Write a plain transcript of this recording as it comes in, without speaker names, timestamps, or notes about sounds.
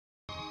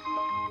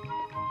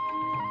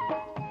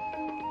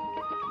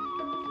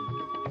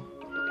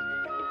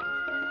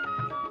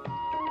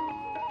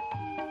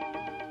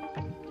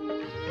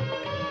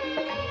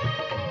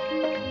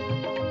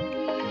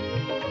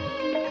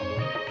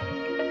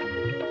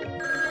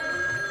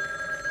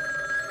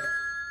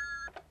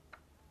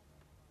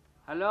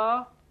Hello,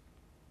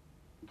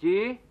 জি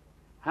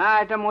হ্যাঁ,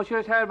 এটা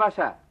মশিউর সাহেবের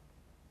বাসা।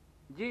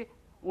 জি,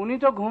 উনি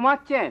তো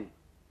ঘুমাচ্ছেন।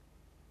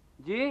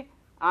 জি,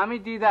 আমি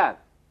দিদার।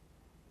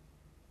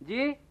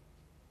 জি,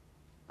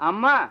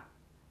 আম্মা।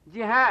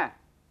 জি হ্যাঁ,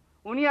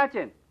 উনি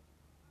আছেন।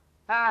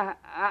 হ্যাঁ,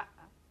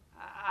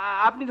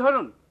 আপনি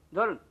ধরুন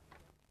ধরুন।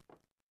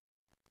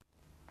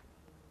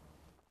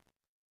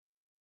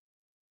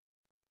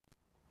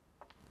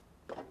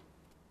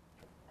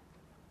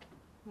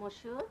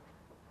 মশিউর,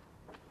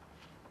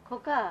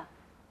 খোকা,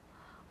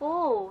 ও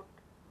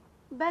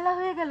বেলা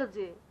হয়ে গেল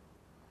যে।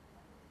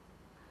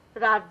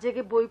 রাত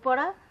জেগে বই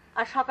পড়া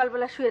আর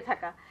সকালবেলা শুয়ে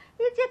থাকা,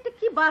 এই যে একটা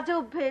কি বাজে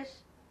অভ্যেস।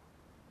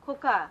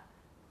 খোকা,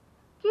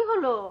 কি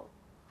হলো?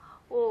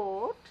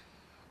 ওঠ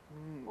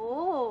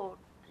ওঠ,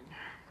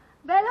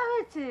 বেলা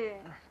হয়েছে।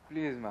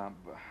 প্লিজ মা,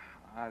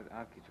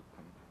 আর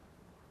কিছুক্ষণ।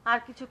 আর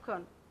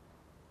কিছুক্ষণ?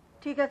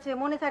 ঠিক আছে,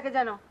 মনে থাকে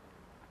জানো।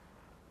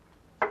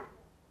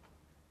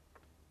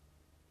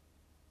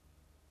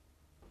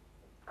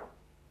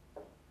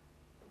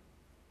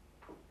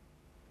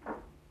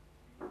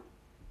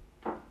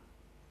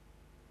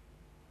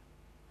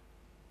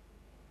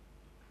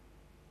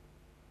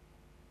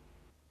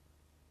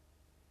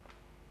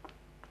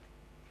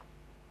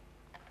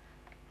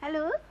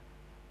 হ্যালো,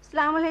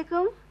 আসসালামু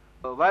আলাইকুম।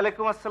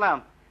 ওয়ালাইকুম আসসালাম।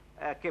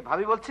 কে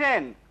ভাবি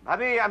বলছেন?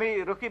 ভাবি, আমি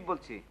রকিব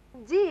বলছি।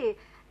 জি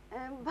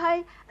ভাই,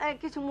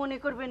 কিছু মনে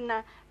করবেন না।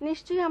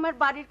 নিশ্চয়ই আমার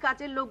বাড়ির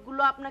কাজের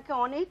লোকগুলো আপনাকে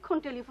অনেকক্ষণ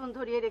টেলিফোন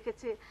ধরিয়ে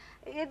রেখেছে।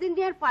 এদিন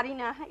নিয়ে আর পারি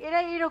না, এরা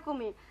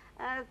এরকমই।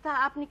 তা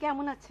আপনি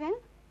কেমন আছেন?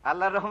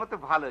 আল্লাহর রহমতে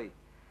ভালোই।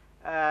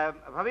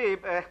 ভাবি,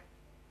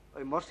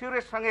 ওই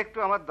মশিউরের সঙ্গে একটু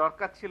আমার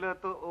দরকার ছিল,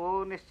 তো ও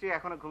নিশ্চয়ই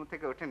এখনো ঘুম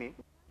থেকে ওঠেনি।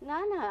 না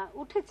না,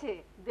 উঠেছে।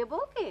 দেবো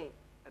ওকে?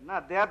 না,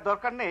 দেওয়ার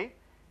দরকার নেই।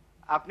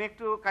 আপনি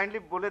একটু কাইন্ডলি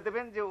বলে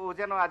দেবেন যে ও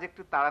যেন আজ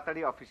একটু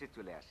তাড়াতাড়ি অফিসে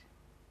চলে আসে।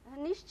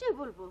 নিশ্চয়ই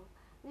বলবো,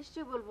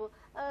 নিশ্চয়ই বলবো।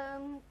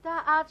 তা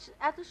আজ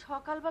এত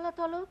সকালবেলা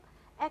তলব,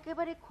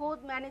 একেবারে খোদ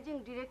ম্যানেজিং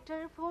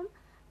ডিরেক্টরের ফোন।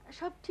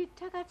 সব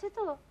ঠিকঠাক আছে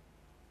তো?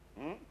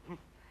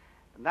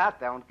 না,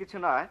 তেমন কিছু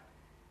নয়।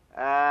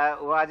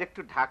 ও আজ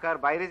একটু ঢাকার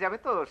বাইরে যাবে,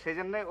 তো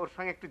সেজন্য ওর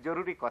সঙ্গে একটু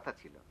জরুরি কথা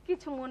ছিল।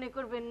 কিছু মনে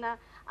করবেন না,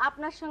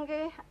 আপনার সঙ্গে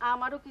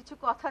আমারও কিছু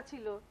কথা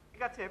ছিল।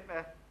 ঠিক আছে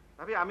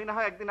ভাবি, আমি না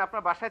হয় একদিন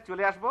আপনার বাসায়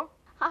চলে আসবো।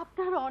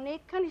 আপনার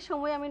অনেকখানি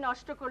সময় আমি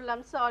নষ্ট করলাম,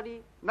 সরি।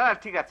 না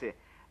ঠিক আছে,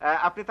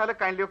 আপনি তাহলে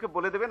কাইন্ডলি ওকে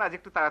বলে দেবেন আজ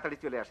একটু তাড়াতাড়ি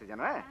চলে আসে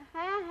যেন। হ্যাঁ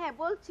হ্যাঁ হ্যাঁ,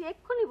 বলছি,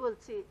 এক্ষুনি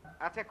বলছি।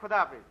 আচ্ছা, খোদা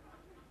হাফেজ।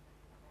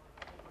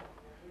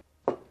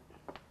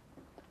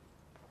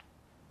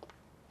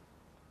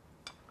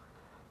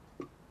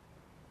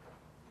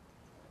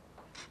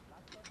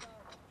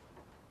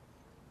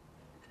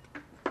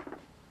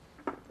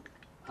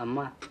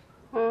 আম্মা,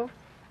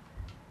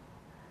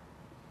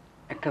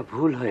 একটা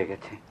ভুল হয়ে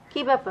গেছে।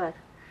 কি ব্যাপার?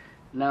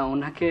 না,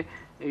 ওনাকে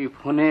এই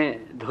ফোনে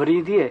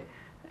ধরিয়ে দিয়ে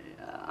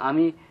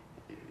আমি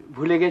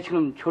ভুলে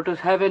গেছিলাম ছোট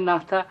সাহেবের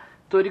নাস্তা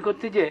তৈরি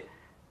করতে, যে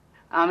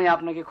আমি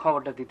আপনাকে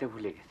খবরটা দিতে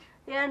ভুলে গেছি।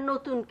 এর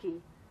নতুন কি?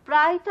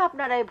 প্রায় তো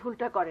আপনারা এই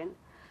ভুলটা করেন।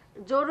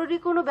 জরুরি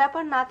কোনো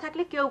ব্যাপার না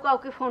থাকলে কেউ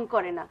কাউকে ফোন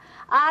করে না,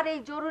 আর এই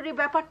জরুরি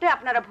ব্যাপারটা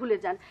আপনারা ভুলে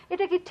যান।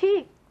 এটা কি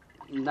ঠিক?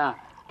 না,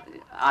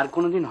 আর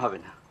কোনোদিন হবে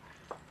না।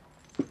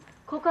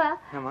 খোকা,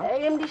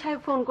 এমডি সাহেব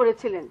ফোন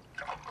করেছিলেন।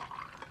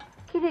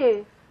 কি রে?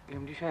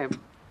 এমডি সাহেব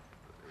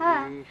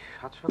হ্যাঁ, এই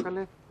সাত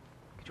সকালে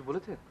কিছু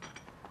বলেছে?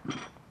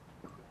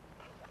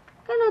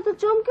 কেন তো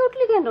চমকে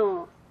উঠলি কেন?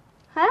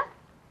 হ্যাঁ,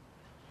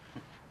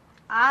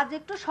 আজ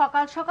একটু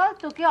সকাল সকাল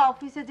তোকে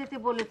অফিসে যেতে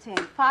বলেছেন।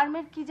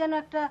 ফার্মের কি যেন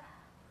একটা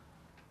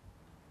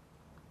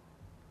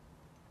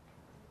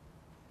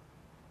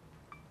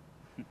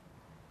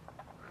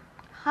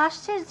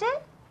হাসছিস যে,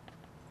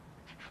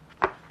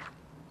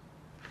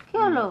 কি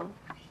হলো?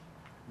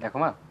 দেখো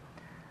মা,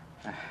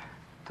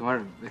 তোমার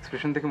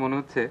এক্সপ্রেশন দেখে মনে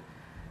হচ্ছে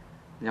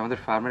যে আমাদের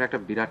ফার্মের একটা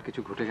বিরাট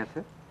কিছু ঘটে গেছে।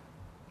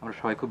 আমরা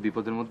সবাই খুব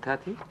বিপদের মধ্যে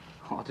আছি,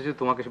 অথচ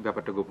তোমাকে সে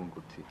ব্যাপারটা গোপন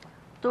করছি।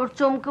 তোর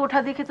চমকে ওঠা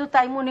দেখে তো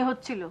তাই মনে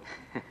হচ্ছিল।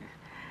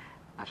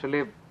 আসলে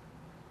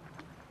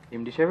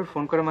এমডি সাহেবের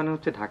ফোন করা মানে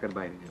হচ্ছে ঢাকার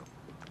বাইরে যাও।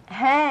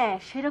 হ্যাঁ,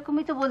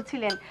 সেরকমই তো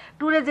বলছিলেন,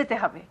 ট্যুরে যেতে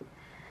হবে।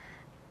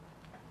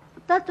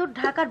 তা তোর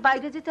ঢাকার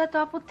বাইরে যেতে এত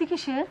আপত্তি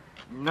কিসের?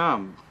 না,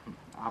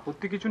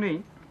 আপত্তি কিছু নেই,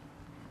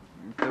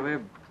 তবে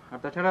আর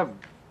তাছাড়া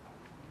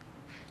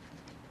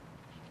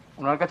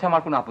ওনার কাছে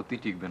আমার কোনো আপত্তি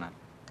টিকবে না।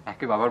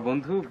 একে বাবার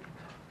বন্ধু,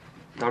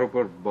 তার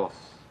উপর বস।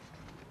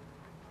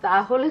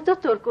 তাহলে তো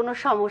তোর কোনো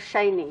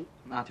সমস্যাই নেই।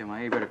 আচ্ছা মা,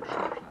 এইবার একটু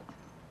সমস্যা আছে।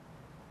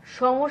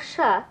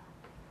 সমস্যা?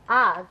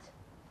 আজ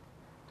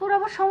তোর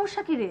আবার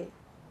সমস্যা কি রে?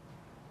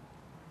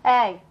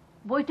 এই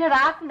বইটা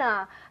রাখ না,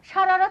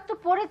 সারা রাত তো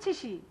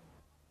পড়েছিসই।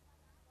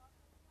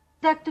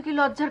 দেখ তো কি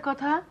লজ্জার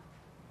কথা।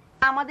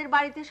 আমাদের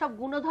বাড়িতে সব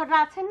গুণধররা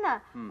আছেন না,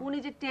 উনি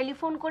যে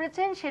টেলিফোন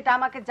করেছেন সেটা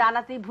আমাকে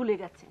জানাতেই ভুলে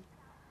গেছেন।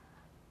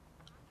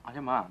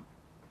 আচ্ছা মা,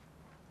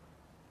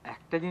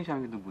 একটা জিনিস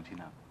আমি কিন্তু বুঝি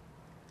না,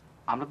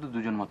 আমরা তো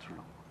দুজন মাত্র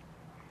লোক,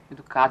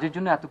 কিন্তু কাজের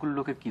জন্য এতগুলো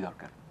লোকের কি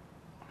দরকার?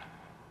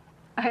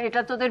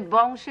 এটা তোদের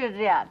বংশের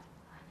রেয়াজ।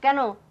 কেন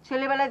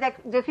ছেলেবেলায়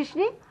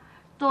দেখিসনি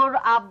তোর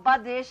আব্বা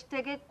দেশ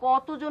থেকে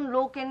কতজন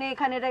লোক এনে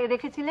এখানে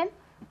রেখেছিলেন?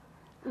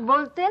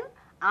 বলতেন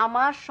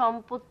আমার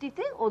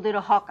সম্পত্তিতে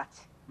ওদেরও হক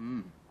আছে।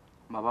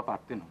 বাবা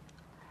পারতেন,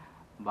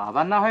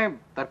 বাবার না হয়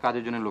তার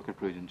কাজের জন্য লোকের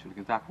প্রয়োজন ছিল,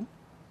 কিন্তু এখন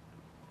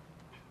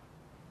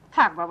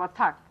থাক বাবা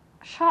থাক,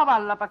 সব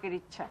আল্লাহ পাকের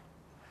ইচ্ছা।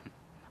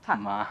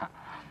 মা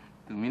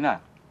তুমি না,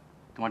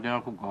 তোমার জন্য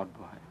খুব গর্ব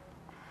হয়।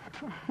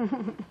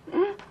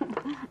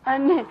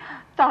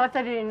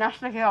 তাড়াতাড়ি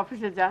নাস্তা খেয়ে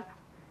অফিসে যা।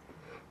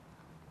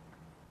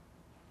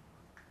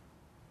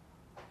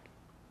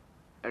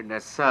 And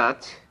as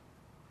such,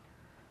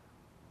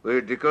 we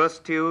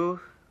request you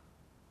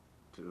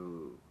to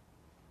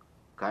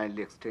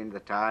kindly extend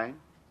the time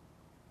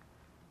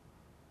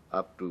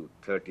up to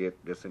 30th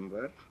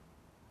December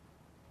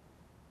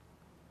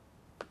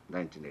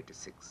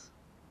 1986.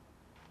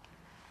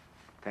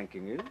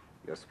 Thanking you,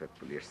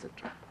 respectfully, etc.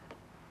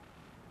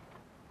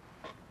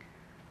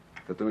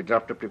 তো তুমি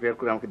ড্রাফটটা প্রিপেয়ার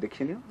করে আমাকে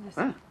দেখিয়ে নিও।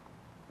 হ্যাঁ,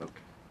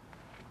 ওকে।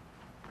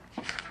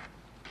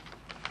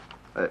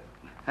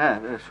 হ্যাঁ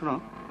শোনো,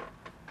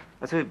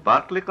 আচ্ছা ওই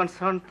বার্কলে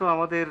কনসার্ন তো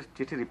আমাদের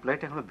চিঠি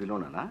রিপ্লাইটা এখনো দিল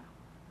না, না?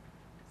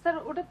 স্যার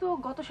ওটা তো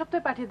গত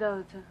সপ্তাহে পাঠিয়ে দেওয়া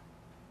হয়েছে।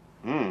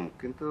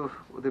 কিন্তু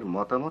ওদের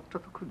মতামতটা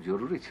তো খুব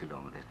জরুরি ছিল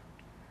আমাদের।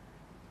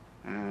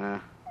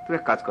 তুমি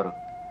এক কাজ করো,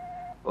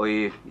 ওই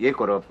ইয়ে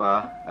করো,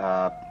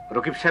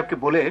 রকিব সাহেবকে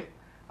বলে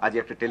আজ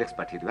একটা টেলেক্স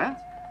পাঠিয়ে দিও। হ্যাঁ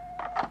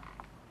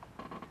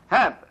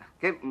হ্যাঁ,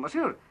 কে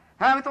মশিউর?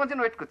 হ্যাঁ আমি তোমার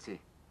জন্য ওয়েট করছি।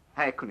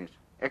 হ্যাঁ এক্ষুনি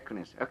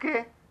এক্ষুনি। ওকে।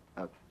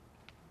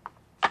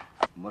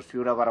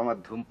 মশিউর আবার আমার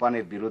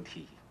ধূমপানের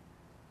বিরোধী,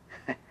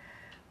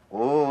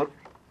 ওর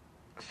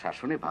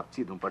শাসনে ভাবছি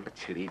ধূমপানটা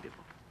ছেড়েই দেব।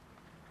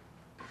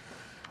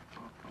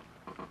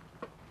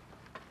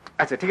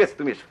 আচ্ছা ঠিক আছে,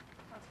 তুমি এসো।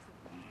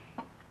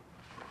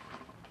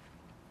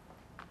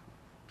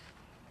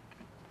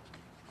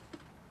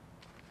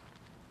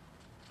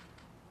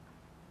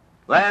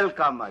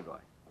 ওয়েলকাম মাই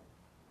বয়।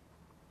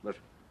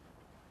 বসো।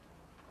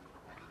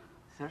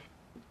 স্যার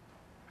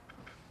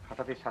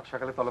হঠাৎ এই সাত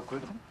সকালে তলব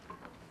করেছেন?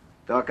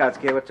 তোমাকে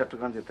আজকে এবার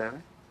চট্টগ্রাম যেতে হবে।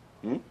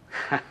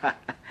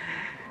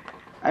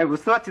 আমি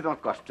বুঝতে পারছি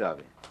তোমার কষ্ট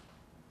হবে,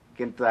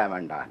 কিন্তু আই এম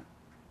আন্ডার।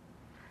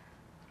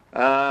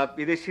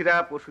 বিদেশিরা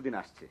পরশুদিন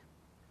আসছে,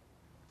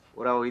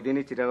 ওরা ওই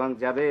দিনই চিটাগাং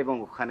যাবে এবং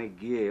ওখানে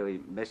গিয়ে ওই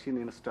মেশিন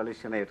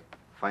ইনস্টলেশনের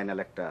ফাইনাল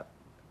একটা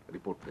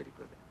রিপোর্ট তৈরি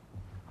করবে।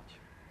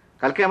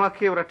 কালকে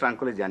আমাকে ওরা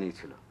ট্রাঙ্কলে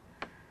জানিয়েছিল।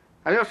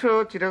 আমি অবশ্য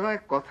চিটাগাং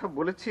কথা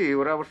বলেছি,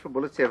 ওরা অবশ্য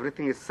বলেছে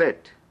এভরিথিং ইজ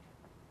সেট,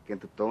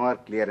 কিন্তু তোমার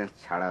ক্লিয়ারেন্স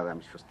ছাড়া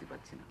আমি স্বস্তি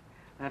পাচ্ছি না।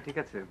 হ্যাঁ ঠিক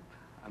আছে,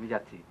 আমি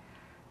যাচ্ছি,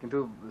 কিন্তু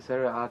স্যার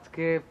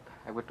আজকে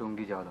একবার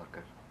টঙ্গী যাওয়া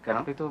দরকার। কেন?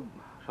 আপনি তো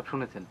সব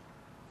শুনেছেন।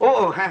 ও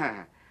হ্যাঁ হ্যাঁ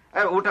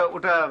হ্যাঁ, ওটা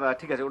ওটা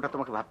ঠিক আছে, ওটা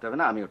তোমাকে ভাবতে হবে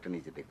না, আমি ওটা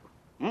নিজে দেখবো।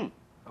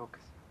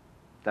 ওকে,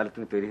 তাহলে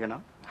তুমি তৈরি হয়ে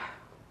নাও।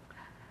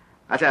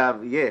 আচ্ছা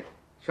ইয়ে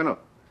শোনো,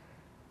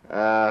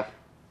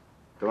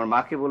 তোমার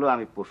মাকে বলো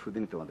আমি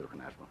পরশুদিন তোমাদের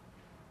ওখানে আসবো।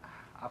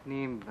 আপনি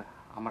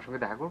আমার সঙ্গে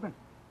দেখা করবেন?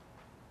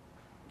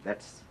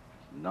 দ্যাটস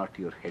নট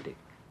ইউর হেডেক,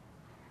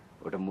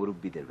 ওটা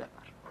মুরব্বীদের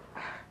ব্যাপার।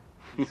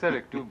 স্যার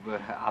একটু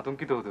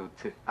আতঙ্কিত হতে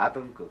হচ্ছে।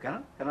 আতঙ্ক কেন?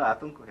 কেন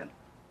আতঙ্ক কেন?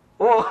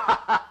 ও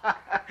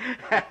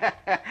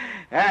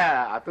হ্যাঁ,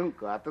 আতঙ্ক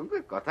আতঙ্ক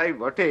কথাই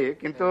বটে,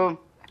 কিন্তু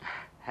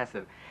হ্যাঁ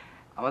স্যার,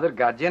 আমাদের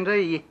গার্জিয়ানরা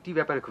এই একটি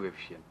ব্যাপারে খুব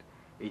এফিশিয়েন্ট,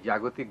 এই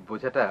জাগতিক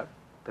বোঝাটা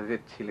তাদের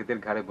ছেলেদের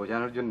ঘাড়ে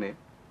বোঝানোর জন্য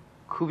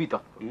খুবই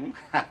তৎপর।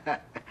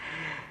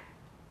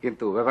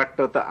 কিন্তু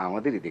ব্যাপারটা তো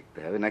আমাদেরই দেখতে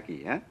হবে নাকি?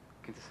 হ্যাঁ,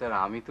 কিন্তু স্যার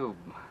আমি তো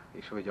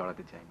এসবে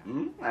জড়াতে চাই না।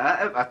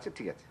 আচ্ছা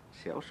ঠিক আছে,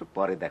 সে অবশ্য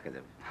পরে দেখা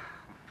যাবে,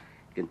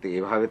 কিন্তু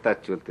এভাবে তার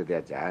চলতে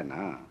দেওয়া যায়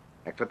না,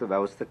 একটা তো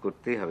ব্যবস্থা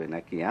করতেই হবে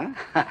নাকি? হ্যাঁ,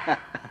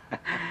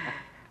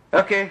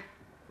 ওকে,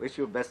 wish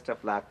you best of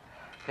luck.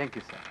 Thank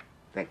you sir.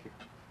 Thank you.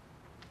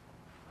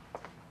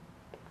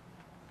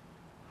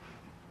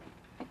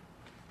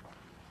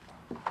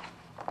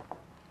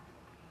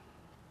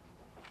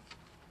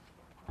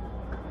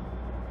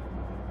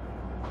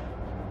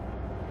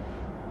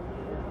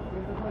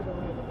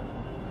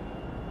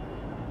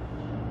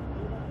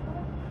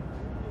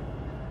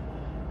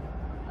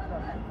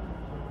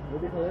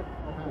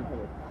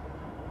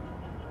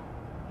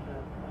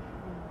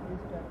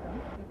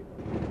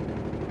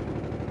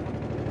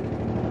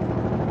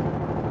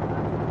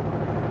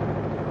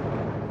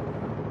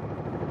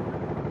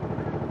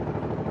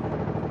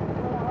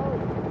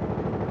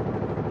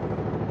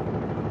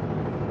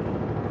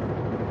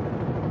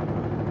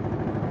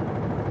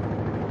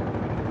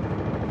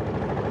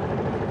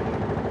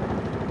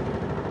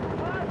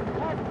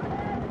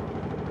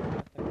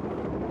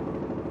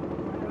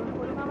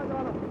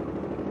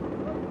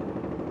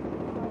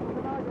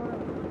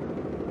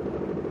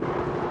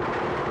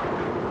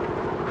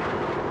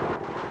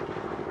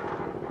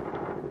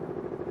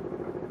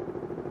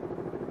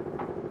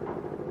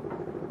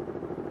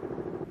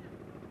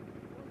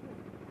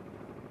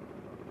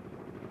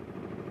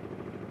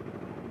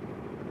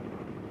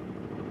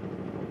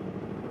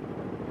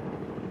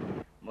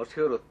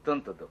 Moshiur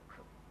অত্যন্ত দক্ষ।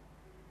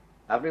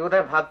 আপনি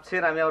বোধহয়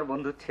ভাবছেন আমি আমার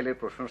বন্ধুর ছেলের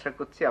প্রশংসা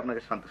করছি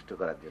আপনাকে সন্তুষ্ট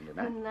করার জন্য।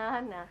 না না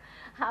না,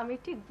 আমি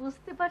ঠিক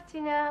বুঝতে পারছি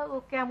না ও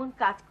কেমন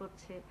কাজ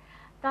করছে,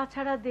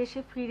 তাছাড়া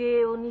দেশে ফিরে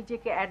ও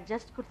নিজেকে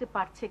অ্যাডজাস্ট করতে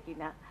পারছে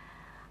কিনা।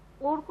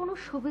 ওর কোনো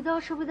সুবিধা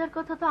অসুবিধার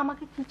কথা তো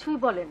আমাকে কিছুই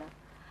বলে না।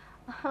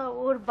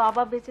 ওর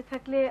বাবা বেঁচে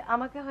থাকলে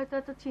আমাকে হয়তো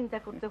এত চিন্তা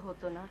করতে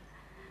হতো না।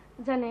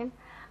 জানেন,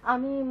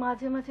 আমি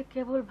মাঝে মাঝে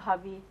কেবল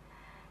ভাবি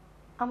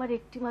আমার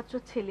একটি মাত্র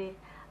ছেলে,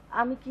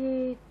 আমি কি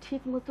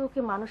ঠিক মতো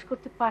ওকে মানুষ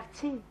করতে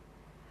পারছি?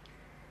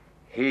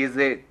 হি ইজ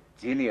এ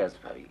জিনিয়াস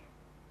ভাবি,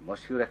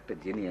 মশিউর একটা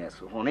জিনিয়াস,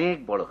 অনেক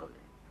বড় হবে।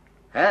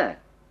 হ্যাঁ,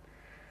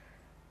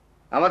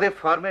 আমাদের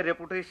ফার্মের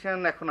রেপুটেশন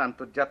এখন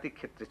আন্তর্জাতিক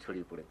ক্ষেত্রে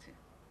ছড়িয়ে পড়েছে,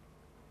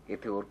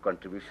 এতে ওর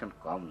কন্ট্রিবিউশন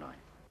কম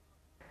নয়।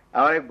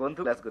 আমার এক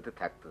বন্ধু গ্লাসগোতে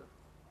থাকতো,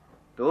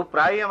 তো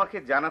প্রায় আমাকে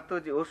জানাতো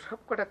যে ও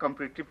সবকটা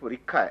কম্পিটিটিভ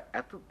পরীক্ষায়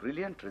এত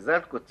ব্রিলিয়ান্ট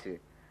রেজাল্ট করছে।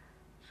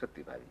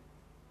 সত্যি ভাবি,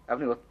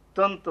 আপনি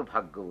অত্যন্ত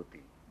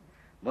ভাগ্যবতী।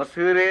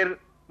 মশিউরের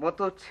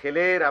মতো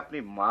ছেলের আপনি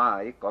মা,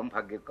 এই কম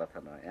ভাগ্যের কথা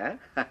নয়। হ্যাঁ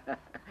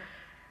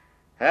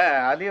হ্যাঁ,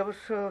 আলী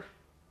অবশ্য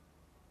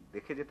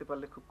দেখে যেতে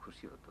পারলে খুব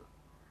খুশি হতো।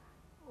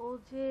 ও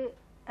যে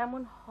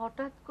এমন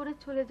হঠাৎ করে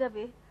চলে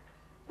যাবে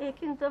এ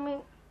কিন্তু আমি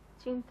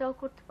চিন্তাও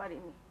করতে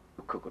পারিনি।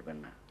 দুঃখ করবেন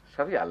না,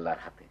 সবই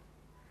আল্লাহর হাতে।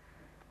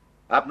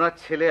 আপনার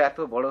ছেলে এত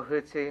বড়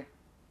হয়েছে,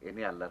 এ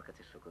নিয়ে আল্লাহর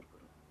কাছে শুকর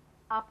করুন।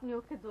 আপনি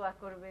ওকে দোয়া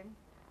করবেন।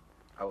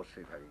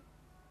 অবশ্যই ভাবি।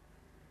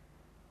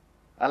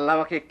 আল্লাহ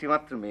আমাকে একটি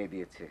মাত্র মেয়ে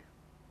দিয়েছে,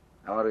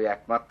 আমার ওই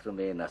একমাত্র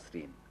মেয়ে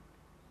নাসরিন।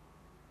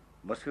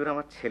 মশিউর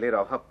আমার ছেলের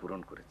অভাব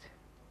পূরণ করেছে,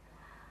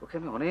 ওকে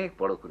আমি অনেক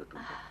বড় করে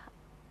তুলব।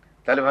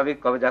 তাহলে ভাবি,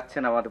 কবে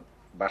যাচ্ছেন আমার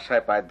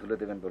বাসায় পায়ে ধুলে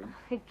দেবেন বলুন?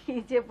 কি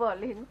যে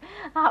বলেন,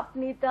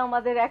 আপনি তো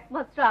আমাদের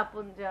একমাত্র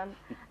আপনজন।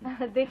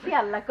 দেখি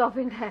আল্লাহ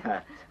কবে নেন।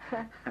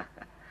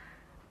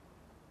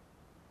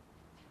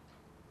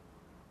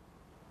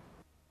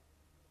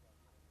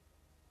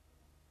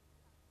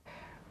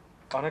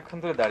 অনেকক্ষণ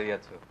ধরে দাঁড়িয়ে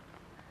আছো,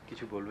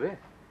 কিছু বলবে?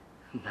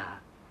 না,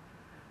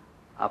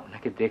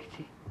 আপনাকে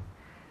দেখছি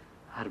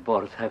আর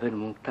বড় সাহেবের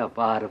মুখটা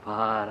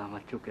বারবার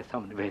আমার চোখের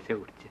সামনে ভেসে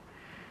উঠছে।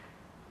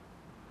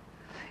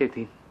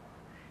 সেদিন,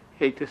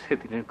 এই তো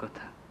সেদিনের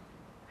কথা,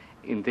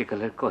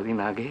 ইন্তেকালের কদিন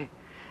আগে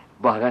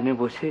বাগানে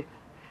বসে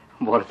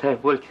বড় সাহেব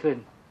বলছিলেন,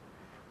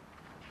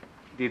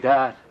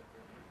 দিদার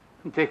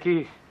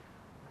দেখিস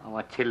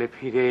আমার ছেলে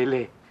ফিরে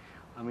এলে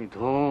আমি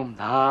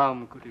ধুমধাম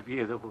করে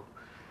বিয়ে দেবো,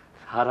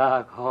 সারা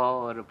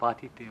ঘর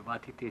বাতিতে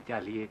বাতিতে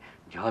জ্বালিয়ে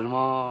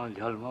ঝলমল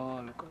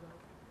ঝলমল করা।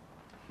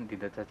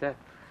 দিদা চাচা,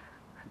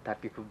 তার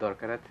কি খুব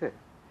দরকার আছে?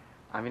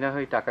 আমি না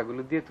হয়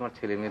টাকাগুলো দিয়ে তোমার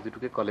ছেলে মেয়ে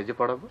দুটোকে কলেজে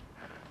পড়াবো।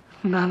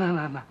 না না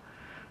না না,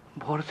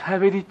 বড়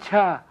সাহেবের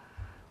ইচ্ছা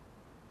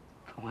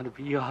তোমার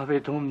বিয়ে হবে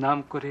ধুমধাম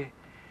করে,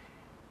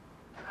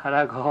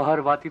 সারা ঘর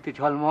বাতিতে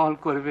ঝলমল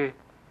করবে,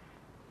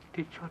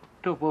 একটি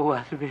ছোট্ট বউ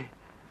আসবে,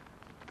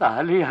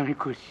 তাহলেই আমি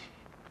খুশি।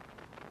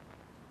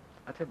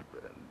 আচ্ছা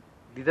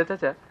দিদা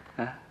চাচা,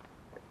 হ্যাঁ,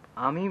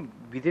 আমি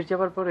বিদেশ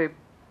যাবার পরে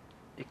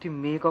একটি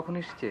মেয়ে কখন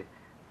এসছে,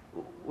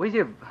 ওই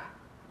যে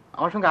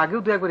আমার সঙ্গে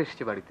আগেও দু একবার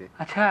এসছে বাড়িতে।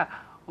 আচ্ছা,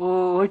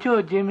 ওই তো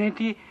যে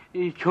মেয়েটি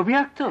এই ছবি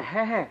আঁকতো?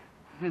 হ্যাঁ হ্যাঁ।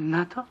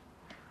 না তো,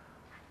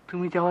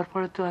 তুমি যাওয়ার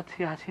পরে তো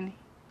আজকে আসেনি।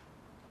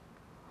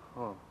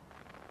 ও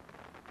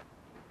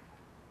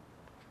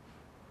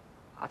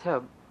আচ্ছা,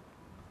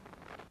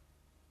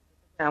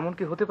 এমন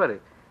কি হতে পারে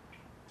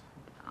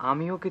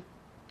আমি ওকে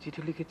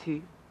চিঠি লিখেছি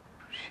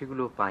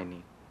সেগুলো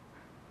পাইনি,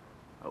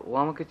 ও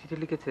আমাকে চিঠি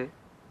লিখেছে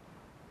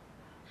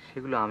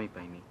সেগুলো আমি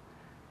পাইনি?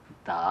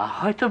 তা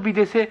হয়তো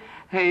বিদেশে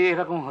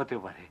এরকম হতে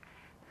পারে।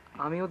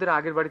 আমি ওদের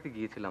আগের বাড়িতে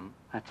গিয়েছিলাম।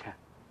 আচ্ছা,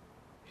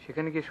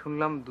 সেখানে গিয়ে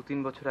শুনলাম 2-3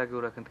 বছর আগে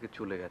ওরা এখান থেকে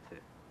চলে গেছে।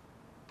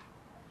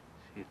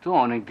 সে তো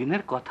অনেক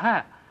দিনের কথা,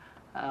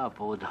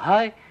 বোধ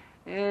হয়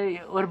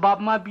ওর বাপ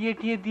মা বিয়ে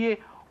টিয়ে দিয়ে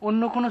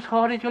অন্য কোনো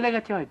শহরে চলে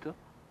গেছে হয়তো।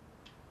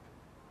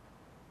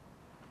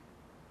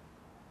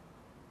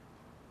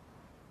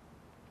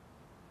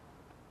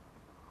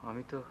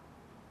 আমি তো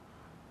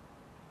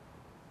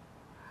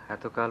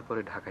এতকাল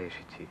পরে ঢাকায়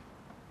এসেছি,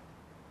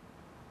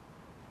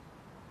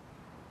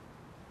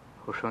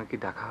 ওর সঙ্গে কি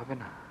দেখা হবে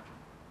না?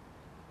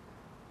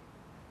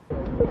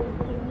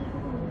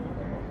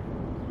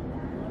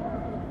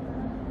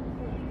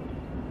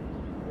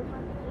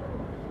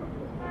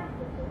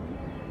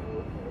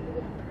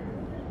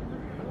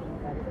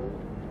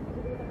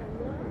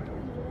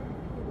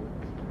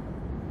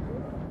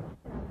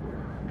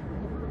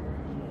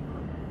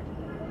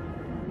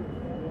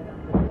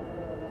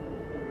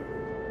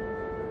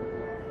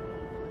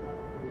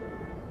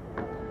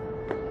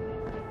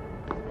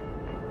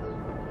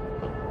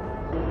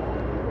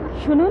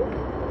 শুনুন,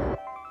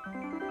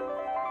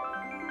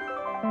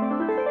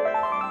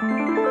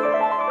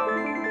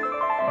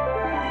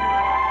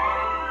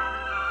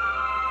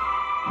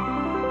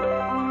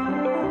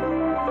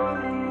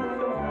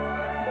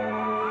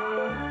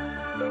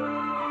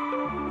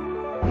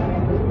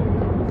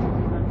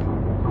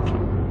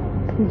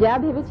 যা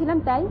ভেবেছিলাম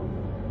তাই।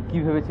 কি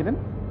ভেবেছিলেন?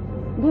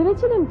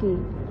 ভেবেছিলেন কি,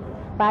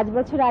 5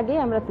 বছর আগে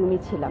আমরা তুমি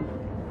ছিলাম,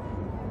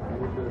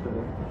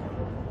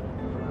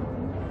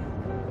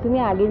 তুমি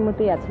আগের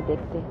মতোই আছো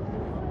দেখতে,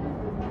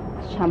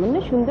 সামান্য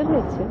সুন্দর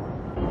হয়েছে।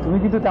 তুমি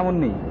কিন্তু তেমন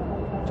নেই,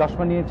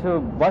 চশমা নিয়েছো,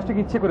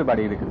 বয়সটাকে ইচ্ছে করে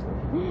বাড়িয়ে রেখেছো।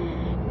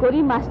 করি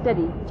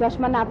মাস্টারি,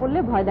 চশমা না পড়লে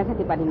ভয়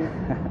দেখাতে পারিনি।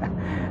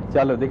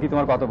 চলো দেখি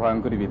তোমার কত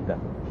ভয়ঙ্করী বিদ্যা।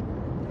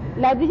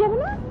 লাইব্রেরি যাবো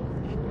না?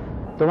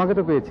 তোমাকে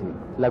তো পেয়েছি,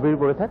 লাইব্রেরি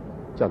পড়ে থাক।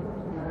 চলো।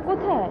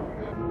 কোথায়?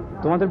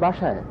 তোমাদের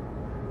বাসায়।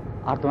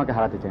 আর তোমাকে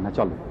হারাতে চাই না,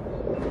 চলো।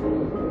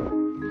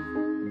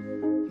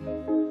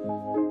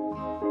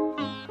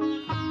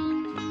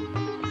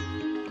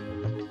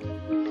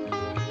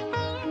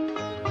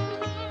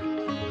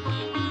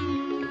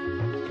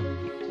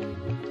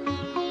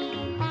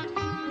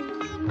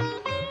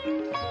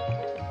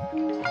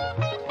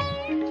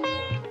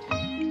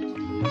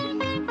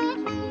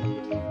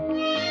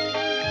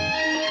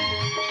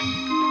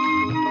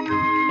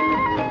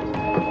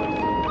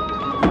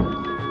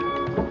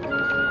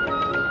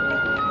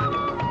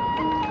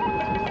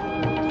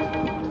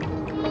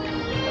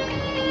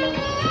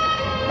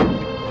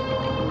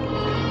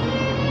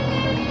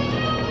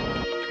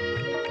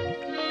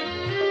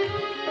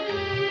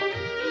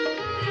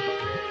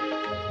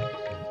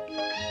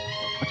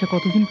 আচ্ছা,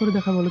 কতদিন পরে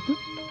দেখা বলো তো?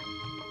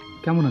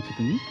 কেমন আছো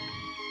তুমি?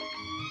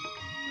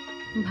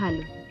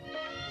 ভালো।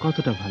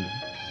 কতটা ভালো?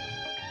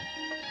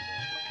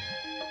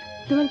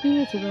 তোমার কি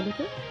হয়েছে বলো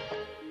তো?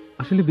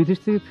 আসলে বিদেশ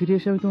থেকে ফিরে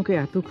এসে আমি তোমাকে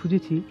এত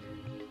খুঁজেছি,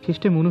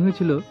 শেষটা মনে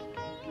হয়েছিল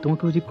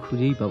তোমাকে বুঝি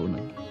খুঁজেই পাবো না।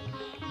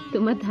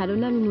 তোমার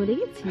ধারণা আমি মরে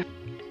গেছি?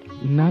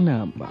 না না,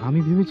 আমি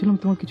ভেবেছিলাম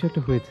তোমার কিছু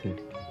একটা হয়েছে।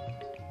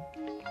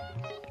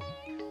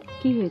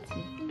 কি হয়েছে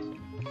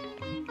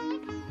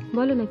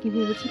বলো না, কি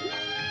ভেবেছিলে?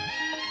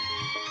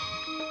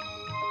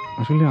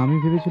 আসলে আমি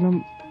ভেবেছিলাম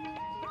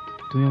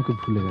তুমি আমাকে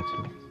ভুলে গেছো।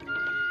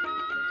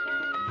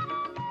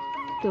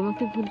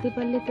 তোমাকে ভুলতে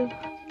পারলে তো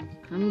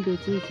আমি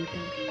বেঁচেই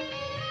যেতাম।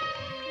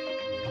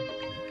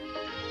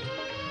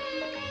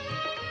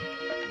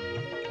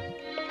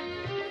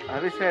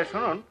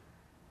 শুনুন,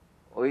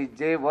 ওই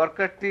যে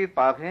ওয়ার্কারটির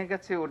পা ভেঙে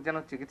গেছে, ওর যেন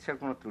চিকিৎসার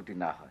কোনো ত্রুটি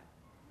না হয়,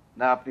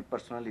 না আপনি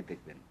পার্সোনালি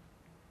দেখবেন।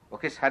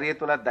 ওকে সারিয়ে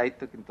তোলার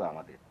দায়িত্ব কিন্তু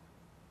আমাদের।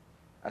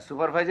 আর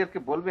সুপারভাইজারকে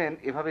বলবেন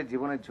এভাবে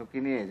জীবনের ঝুঁকি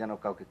নিয়ে যেন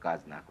কাউকে কাজ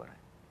না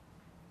করায়।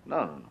 না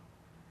না না,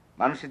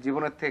 মানুষের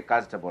জীবনের থেকে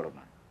কাজটা বড়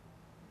নয়।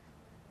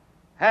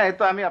 হ্যাঁ, এ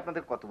তো আমি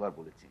আপনাদের কতবার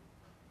বলেছি,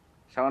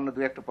 সামান্য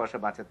 2-1 পয়সা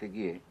বাঁচাতে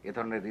গিয়ে এ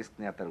ধরনের রিস্ক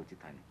নেওয়া তার উচিত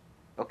হয়নি।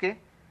 ওকে,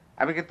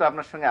 আমি কিন্তু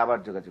আপনার সঙ্গে আবার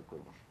যোগাযোগ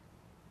করব।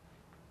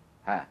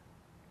 হ্যাঁ,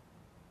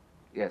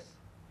 ইয়েস,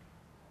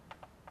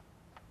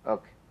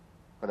 ওকে,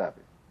 খোদা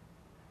হাফেজ।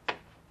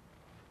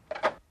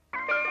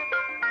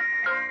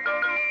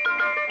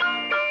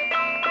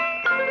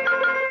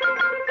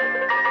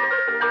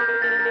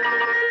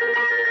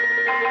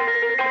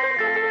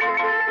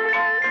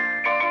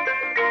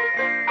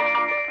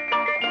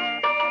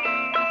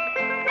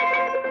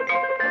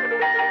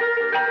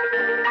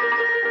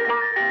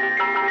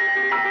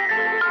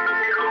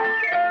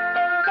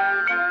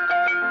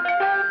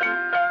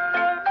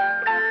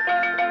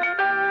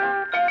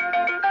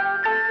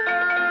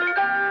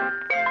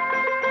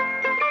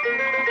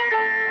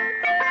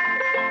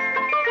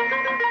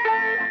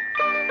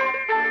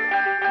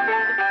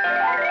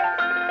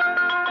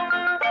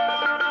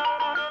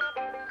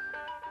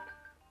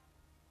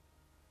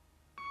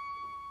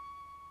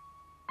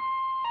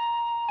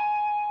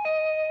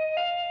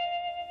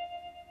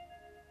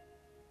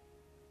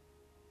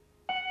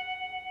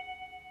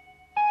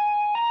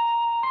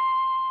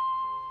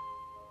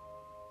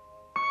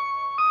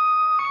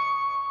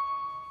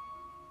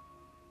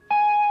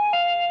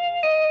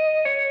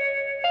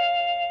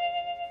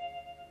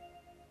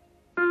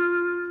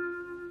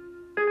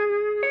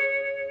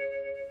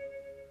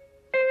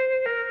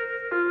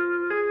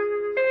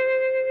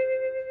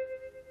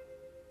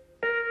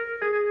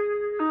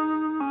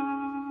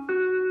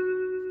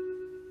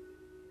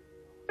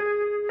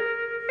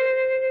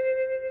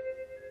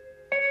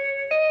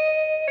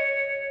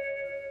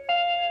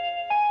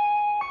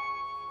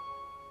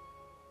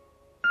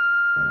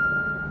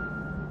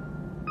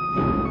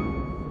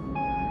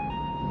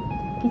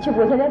 কিছু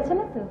বোঝা যাচ্ছে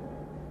না তো?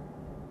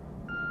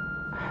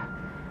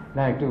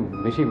 না, একটু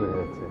বেশি বোঝা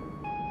যাচ্ছে।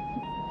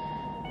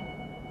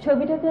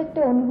 ছবিটাতে একটা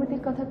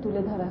অনুভূতির কথা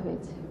তুলে ধরা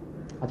হয়েছে।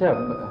 আচ্ছা,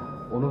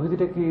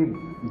 অনুভূতিটা কি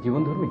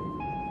জীবনধর্মী?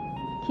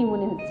 কি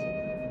মনে হচ্ছে?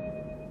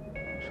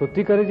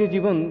 সত্যিকারের যে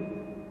জীবন,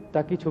 তা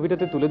কি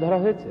ছবিটাতে তুলে ধরা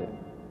হয়েছে?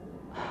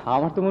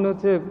 আমার তো মনে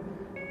হচ্ছে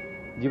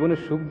জীবনের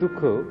সুখ দুঃখ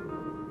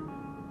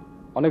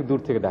অনেক দূর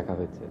থেকে দেখা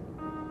হয়েছে।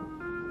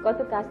 কত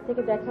কাছ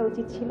থেকে দেখা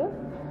উচিত ছিল?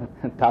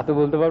 তা তো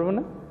বলতে পারবো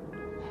না।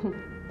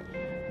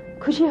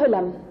 খুশি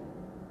হলাম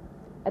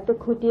এত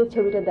খুঁটিয়ে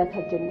ছবিটা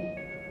দেখার জন্য।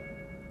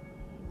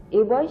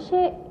 এই বয়সে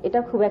এটা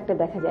খুব একটা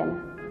দেখা যায় না।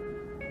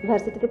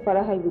 ভার্সিটিতে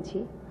পড়া হয় বুঝি?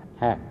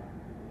 হ্যাঁ,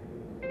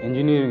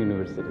 ইঞ্জিনিয়ারিং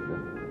ইউনিভার্সিটিতে।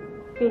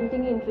 পেন্টিং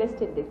এ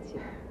ইন্টারেস্টেড দেখছি।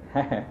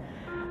 হ্যাঁ,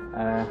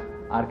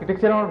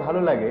 আর্কিটেকচার আমার ভালো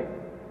লাগে,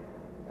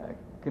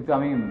 কিন্তু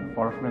আমি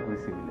পড়াশোনা করি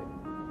সিভিলে।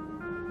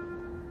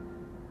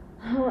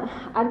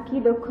 আর কি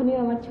লক্ষণীয়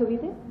আমার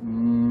ছবিতে?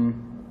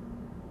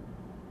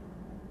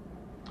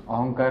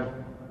 অহংকার,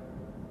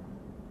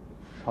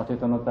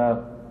 সচেতনতা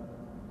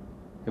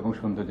এবং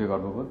সৌন্দর্য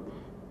গর্ববোধ।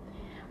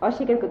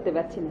 অস্বীকার করতে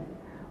পারছি না।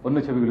 অন্য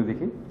ছবিগুলো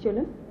দেখি,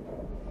 চলুন।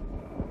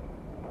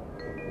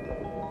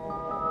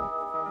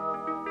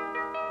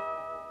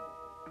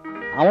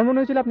 আমার মনে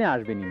হয়েছিল আপনি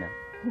আসবেনই না।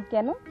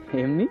 কেন?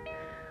 এমনি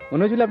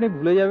মনে হয়েছিল আপনি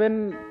ভুলে যাবেন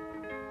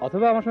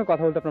অথবা আমার সঙ্গে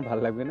কথা বলতে আপনার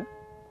ভালো লাগবে না।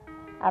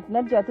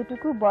 আপনার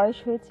যতটুকু বয়স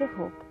হয়েছে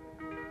হোক,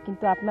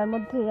 কিন্তু আপনার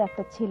মধ্যে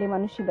একটা ছেলে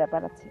মানুষই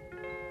ব্যাপার আছে।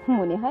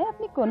 মনে হয়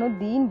আপনি কোনো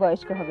দিন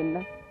বয়স্ক হবেন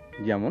না।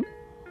 যেমন?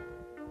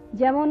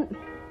 যেমন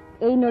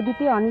এই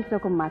নদীতে অনেক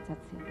রকম মাছ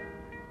আছে,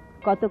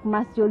 কতক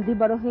মাছ জলদি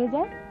বড় হয়ে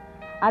যায়,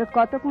 আর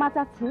কতক মাছ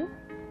আছে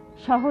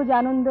সহজ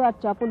আনন্দ আর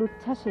চপল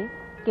উচ্ছ্বাসে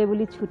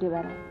কেবলই ছুটে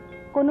বেড়ায়,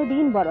 কোনো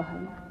দিন বড়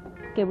হয় না,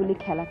 কেবলই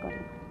খেলা করে।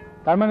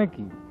 তার মানে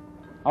কি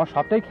আমার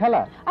সবটাই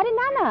খেলা? আরে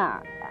না না,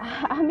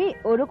 আমি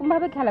ওরকম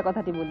ভাবে খেলা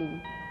কথাটি বলিনি।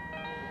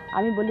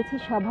 আমি বলেছি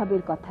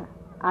স্বভাবের কথা,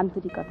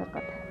 আন্তরিকতার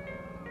কথা।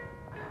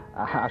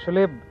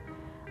 আসলে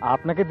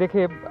আপনাকে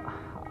দেখে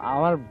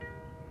আমার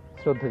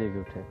শ্রদ্ধা জেগে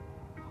ওঠে।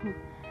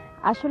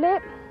 আসলে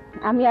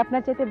আমি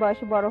আপনার চাইতে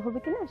বয়সে বড় হবে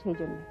কিনা সেই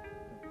জন্য।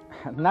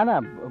 না না,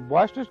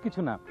 বয়স টয়স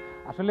কিছু না,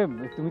 আসলে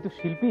তুমি তো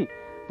শিল্পী,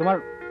 তোমার।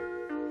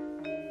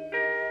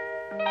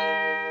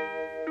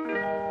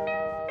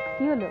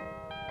 কি হলো,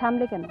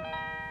 থামলে কেন?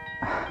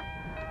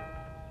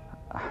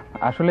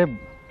 আসলে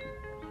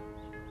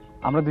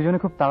আমরা দুজনে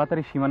খুব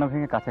তাড়াতাড়ি সীমানা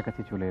ভেঙে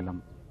কাছাকাছি চলে এলাম।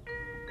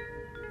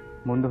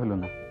 মন্দ হলো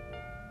না?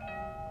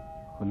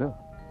 হলো।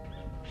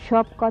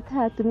 সব কথা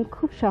তুমি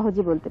খুব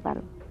সহজে বলতে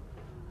পারো,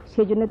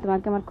 সেই জন্য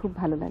তোমাকে আমার খুব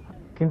ভালো লাগে।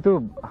 কিন্তু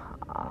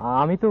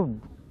আমি তো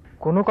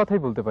কোনো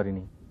কথাই বলতে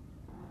পারিনি।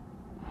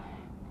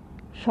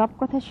 সব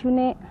কথা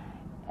শুনে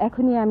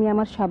এখনই আমি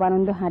আমার সব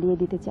আনন্দ হারিয়ে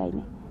দিতে চাই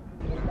না।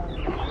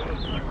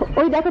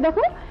 ওই দেখো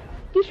দেখো,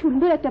 কি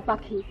সুন্দর একটা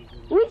পাখি,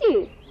 ওই যে।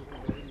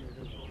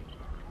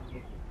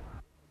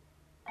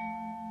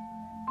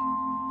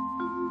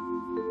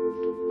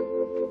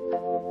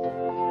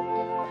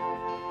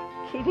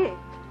 খিরে,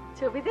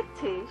 ছবি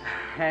দেখছিস?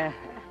 হ্যাঁ।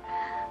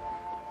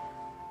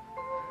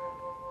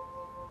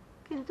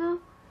 কিন্তু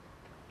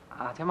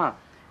আচ্ছা মা,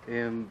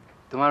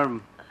 তোমার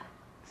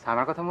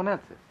সামার কথা মনে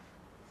আছে?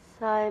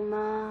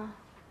 সাইমা,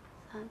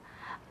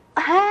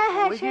 হ্যাঁ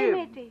হ্যাঁ, ওই যে সেই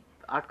মেয়েটি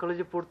আর্ট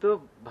কলেজে পড়তো,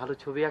 ভালো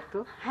ছবি আঁকতো।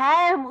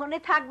 হ্যাঁ, মনে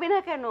থাকবে না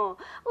কেন?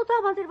 ও তো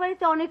আমাদের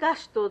বাড়িতে অনেক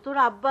আসতো, তোর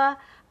আব্বা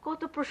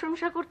কত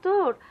প্রশংসা করতো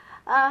ওর।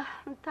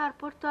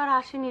 তারপর তো আর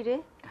আসেনি রে।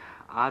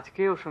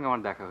 আজকে ওর সঙ্গে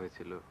আমার দেখা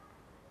হয়েছিল।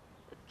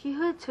 কি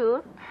হয়েছে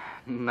ওর?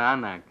 না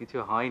না, কিছু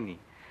হয়নি।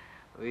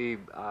 ওই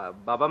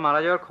বাবা মারা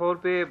যাওয়ার খবর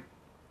পেয়ে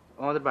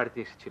আমাদের বাড়িতে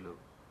এসেছিল,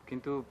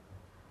 কিন্তু।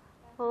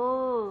 ও,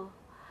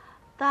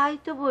 তাই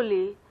তো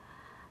বলি,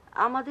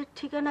 আমাদের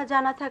ঠিকানা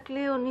জানা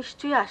থাকলে ও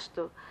নিশ্চয়ই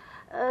আসতো।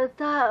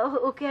 তা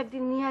ওকে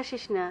একদিন নিয়ে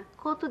আসিস না,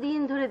 কতদিন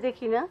ধরে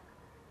দেখি না।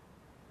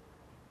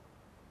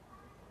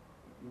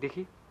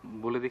 দেখি,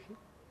 বলে দেখি।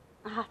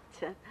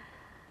 আচ্ছা।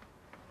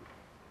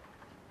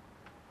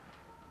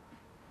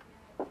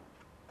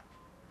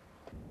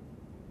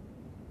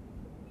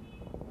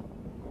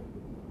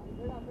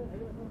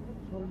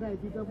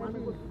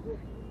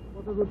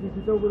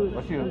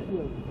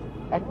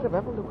 একটা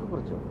ব্যাপার লক্ষ্য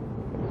করেছো,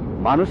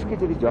 মানুষকে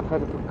যদি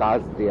যথাযথ কাজ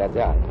দেয়া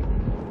যায়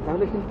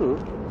তাহলে কিন্তু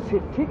সে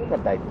ঠিক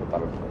তার দায়িত্ব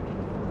পালন করে।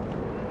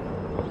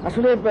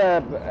 আসলে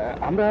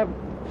আমরা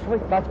সবাই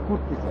কাজ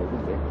করতে চাই,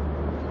 বুঝলে?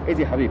 এই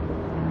যে হাবিব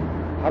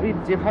হাবিব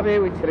যেভাবে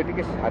ওই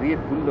ছেলেটিকে সারিয়ে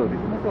তুললো,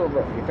 রীতিমতো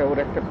এটা ওর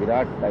একটা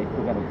বিরাট দায়িত্ব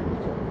কেন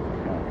বুঝছো?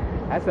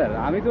 হ্যাঁ স্যার,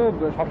 আমি তো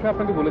সবসময়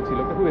আপনাকে বলেছি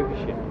লোকটা খুব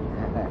এফিশিয়েন্ট।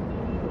 হ্যাঁ,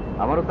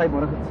 আমারও তাই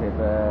মনে হচ্ছে,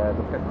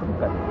 লোকটা খুব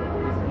কাজ।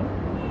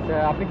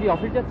 আপনি কি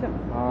অফিস যাচ্ছেন?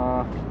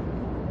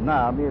 না,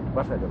 আমি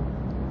বাসায় যাবো।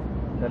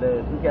 তাহলে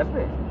তুমি কি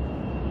আসবে?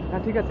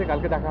 হ্যাঁ ঠিক আছে,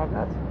 কালকে দেখা হবে।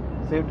 আচ্ছা,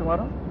 সি ইউ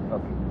টুমরো।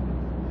 ওকে।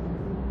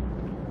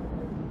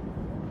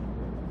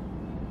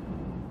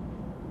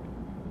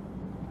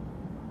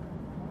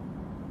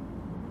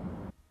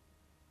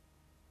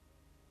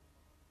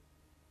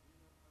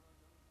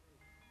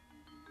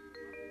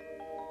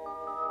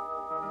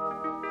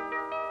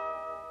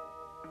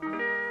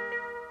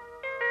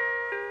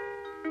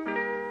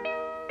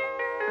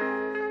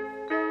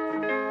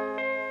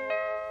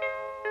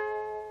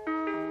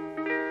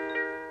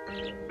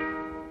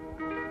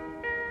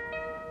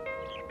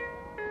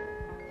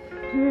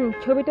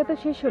 ছবিটা তো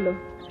শেষ হলো,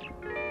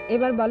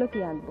 এবার বলো কি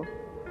আঁকবো?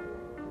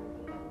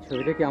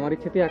 ছবিটা কি আমার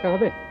ইচ্ছেতেই আঁকা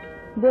হবে?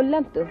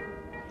 বললাম তো,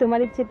 তোমার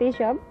ইচ্ছেতেই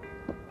সব।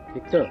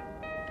 ঠিক তো?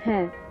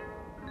 হ্যাঁ।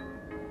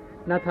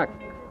 না থাক,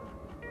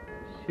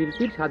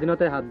 শিল্পীর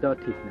স্বাধীনতায় হাত দেওয়া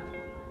ঠিক না।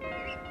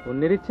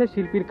 অন্যের ইচ্ছা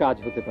শিল্পীর কাজ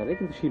হতে পারে,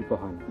 কিন্তু শিল্প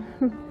হয় না।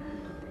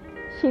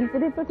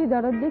 শিল্পীদের প্রতি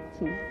দরদ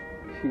দেখছি।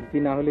 শিল্পী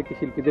না হলে কি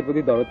শিল্পীদের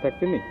প্রতি দরদ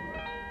থাকতে নেই?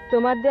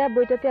 তোমার দেয়া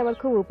বইটাতে আবার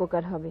খুব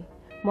উপকার হবে,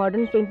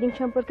 মডার্ন পেইন্টিং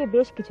সম্পর্কে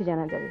বেশ কিছু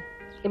জানা যাবে।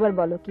 এবার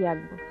বলো কি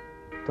আঁকবো?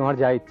 তোমার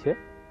যা ইচ্ছে।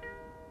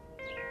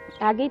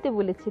 আগেই তো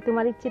বলেছি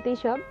তোমার ইচ্ছেতেই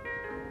সব।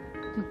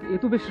 এ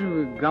তো বেশ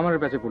গ্রামারের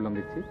প্যাচে পড়লাম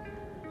দেখছি।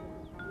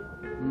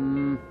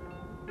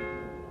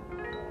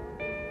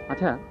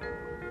 আচ্ছা,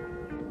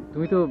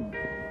 তুমি তো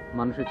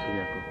মানুষের ছবি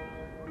আঁকো,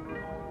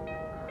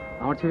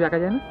 আমার ছবি আঁকা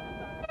যায় না?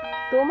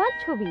 তোমার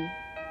ছবি?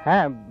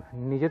 হ্যাঁ,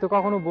 নিজে তো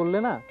কখনো বললে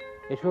না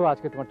এসো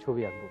আজকে তোমার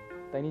ছবি আঁকবো,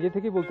 তাই নিজে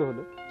থেকেই বলতে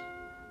হলো।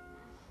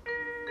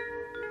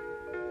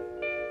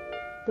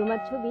 তোমার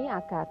ছবি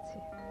আঁকা আছে।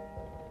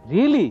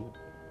 রিয়েলি?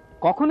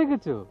 কখন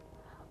এঁকেছো?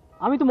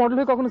 আমি তো মডেল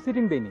হয়ে কখনো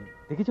সিটিং দেইনি।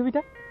 দেখি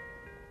ছবিটা।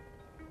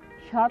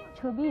 সব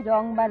ছবি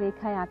রং বা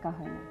রেখায় আঁকা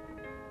হয় না,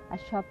 আর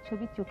সব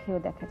ছবি চোখেও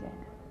দেখা যায়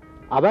না।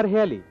 আবার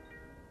হেয়ালি?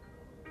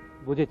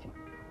 বুঝেছি,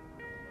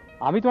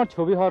 আমি তোমার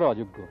ছবি হওয়ার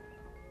অযোগ্য।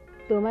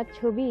 তোমার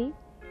ছবি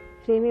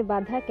ফ্রেমে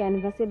বাঁধা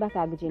ক্যানভাসে বা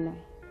কাগজে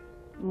নয়,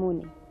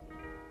 মনে।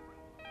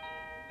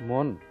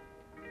 মন?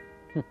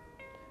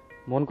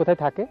 মন কোথায়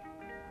থাকে?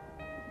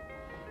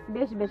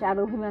 বেশ বেশ, আর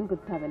অভিমান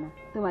করতে হবে না,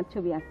 তোমার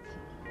ছবি আঁকছি।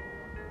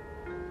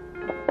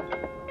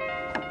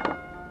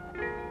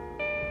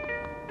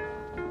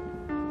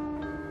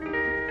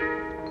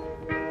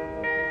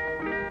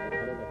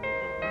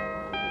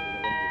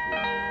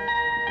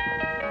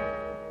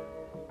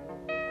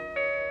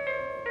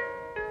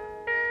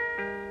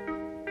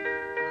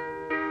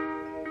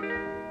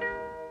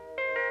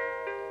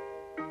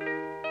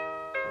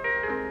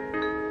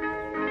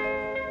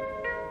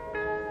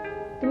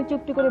 তুমি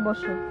চুপটি করে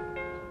বসো।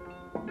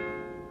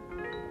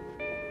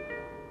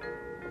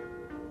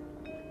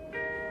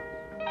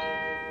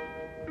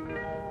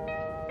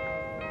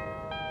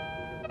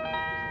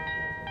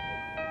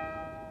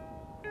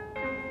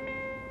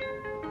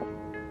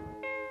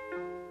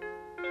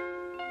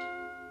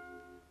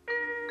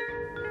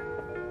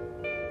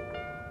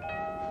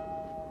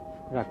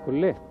 রাগ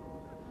করলে?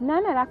 না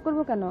না, রাগ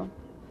করবো কেন?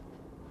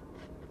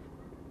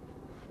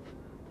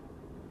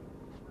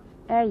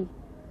 এই,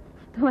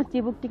 তোমার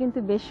চিবুকটি কিন্তু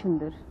বেশ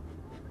সুন্দর।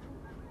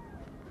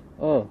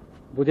 ও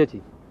বুঝেছি,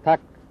 থাক,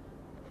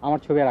 আমার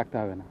ছবি আর রাখতে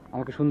হবে না,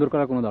 আমাকে সুন্দর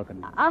করার কোনো দরকার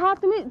নেই। আহা,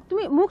 তুমি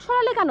তুমি মুখ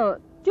সরালে কেন?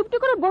 চুপটি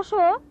করে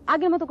বসো,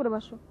 আগের মতো করে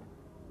বসো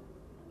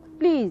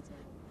প্লিজ।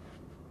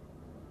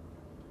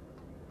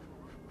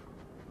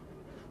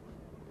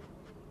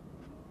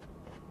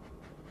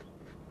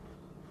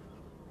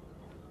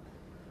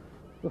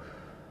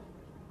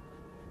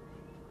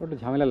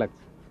 একটু ঝামেলা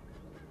লাগছে।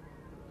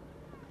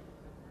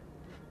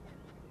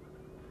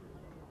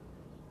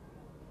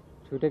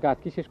 ছবিটাকে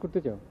আজকে শেষ করতে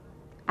চাও?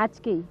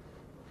 আজকেই।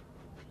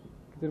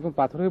 কিন্তু এরকম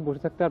পাথর হয়ে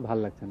বসে থাকতে আর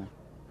ভালো লাগছে না।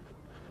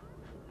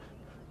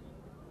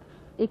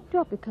 একটু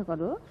অপেক্ষা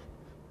করো,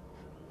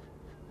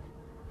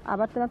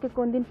 আবার তোমাকে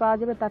কোন দিন পাওয়া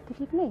যাবে তার তো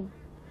ঠিক নেই।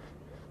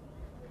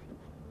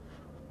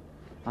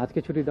 আজকে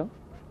ছুটি দাও।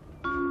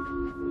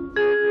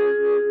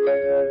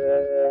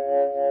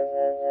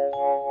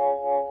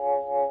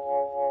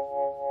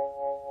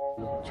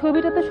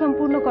 ছবিটা তো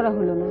সম্পূর্ণ করা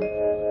হলো না।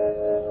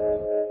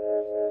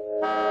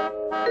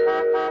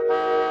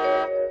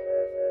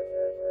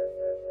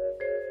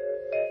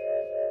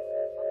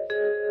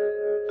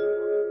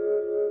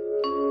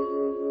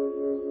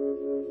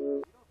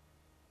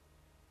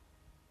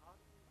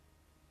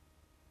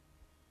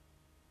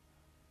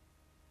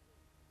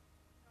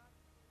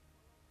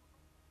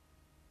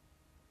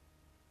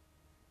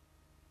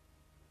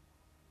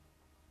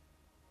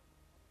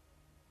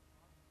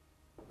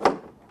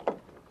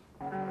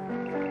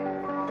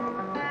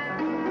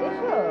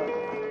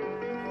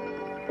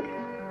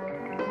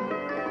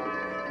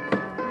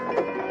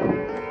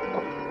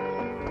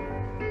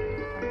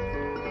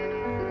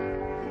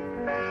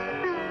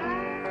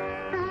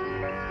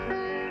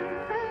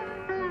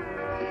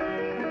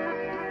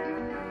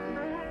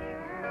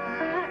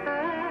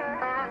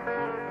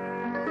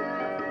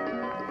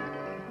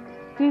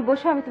 তুমি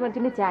বসো, আমি তোমার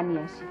জন্য চা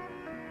নিয়ে আসি।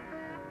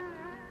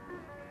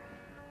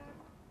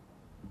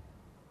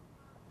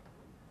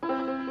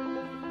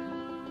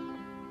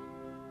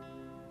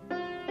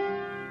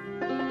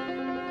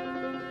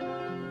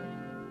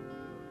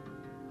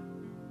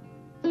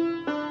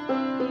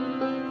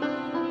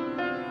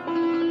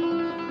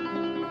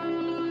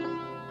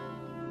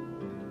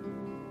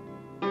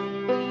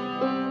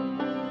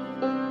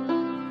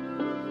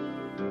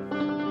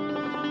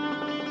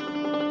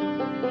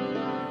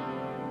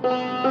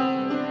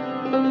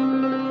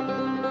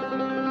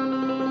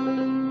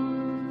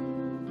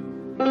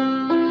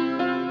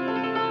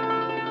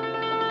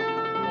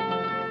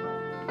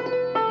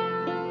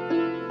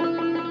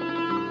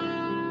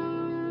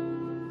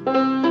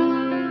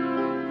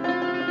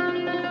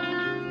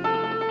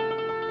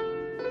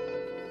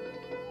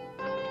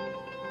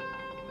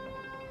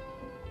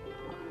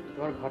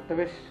 তোমার ঘরটা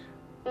বেশ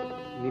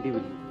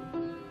নিরিবিলি,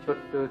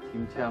 ছোট্ট,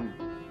 ছিমছাম।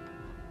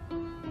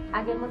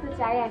 আগের মতো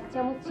চায়ে 1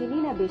 চামচ চিনি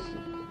না বেশি?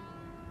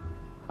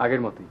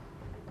 আগের মতোই।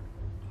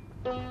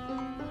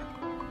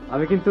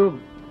 আমি কিন্তু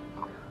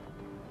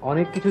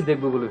অনেক কিছু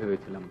দেখবো বলে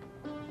ভেবেছিলাম।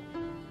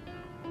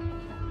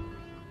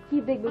 কি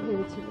দেখবে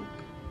ভেবেছিলে?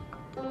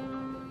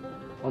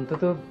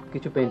 অন্তত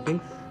কিছু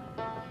পেন্টিংস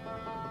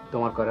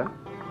তোমার করা।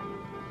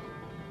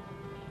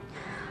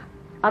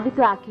 আমি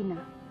তো আঁকি না।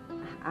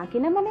 আঁকি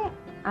না মানে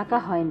আঁকা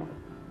হয় না।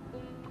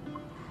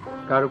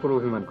 কার উপর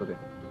অভিমান করে?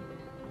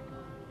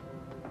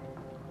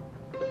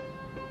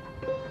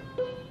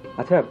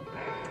 আচ্ছা,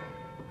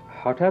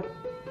 হঠাৎ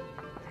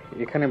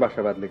এখানে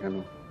বাসা বাঁধলে কেন?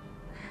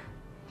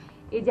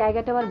 এই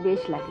জায়গাটা আমার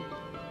বেশ লাগে।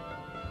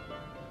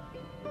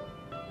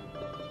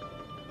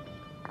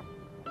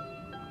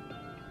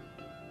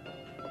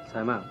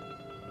 সাইমা,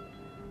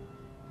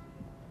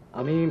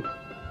 আমি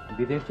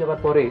বিদেশ যাবার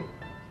পরে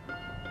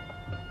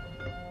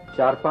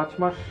 4-5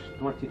 মাস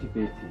তোমার চিঠি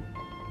পেয়েছি।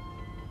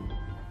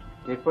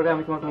 এরপরে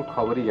আমি তোমার কোনো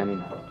খবরই জানি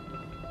না।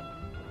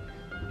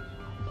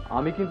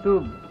 আমি কিন্তু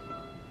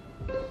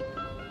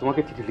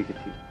তোমাকে চিঠি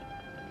লিখেছি।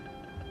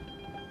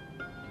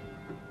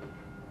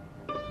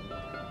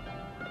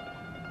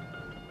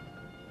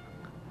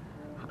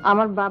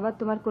 আমার বাবা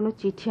তোমার কোনো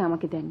চিঠি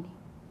আমাকে দেননি।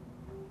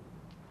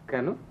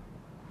 কেন?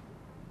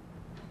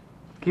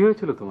 কি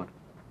হয়েছিল তোমার?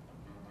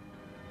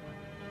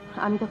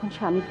 আমি তখন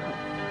স্বামীর ঘর।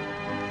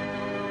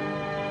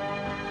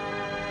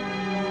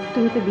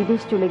 তুমি তো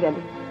বিদেশ চলে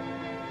গেলে,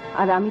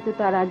 আর আমি তো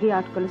তার আগে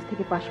আর্ট কলেজ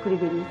থেকে পাশ করে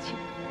বেরিয়েছি।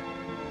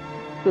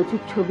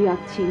 প্রচুর ছবি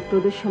আঁকছি,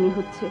 প্রদর্শনী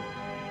হচ্ছে।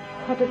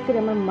 হঠাৎ করে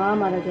আমার মা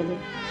মারা গেলেন,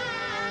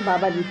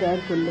 বাবা রিটায়ার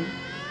করলেন।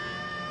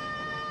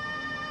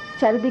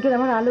 চারিদিকের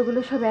আমার আলোগুলো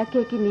সব একে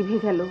একে নিভে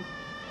গেল।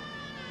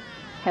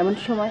 এমন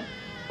সময়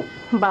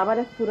বাবার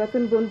এক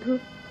পুরাতন বন্ধু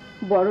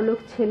বড়লোক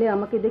ছেলে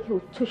আমাকে দেখে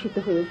উচ্ছ্বসিত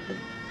হয়ে উঠল,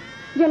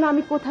 যেন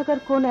আমি কোথাকার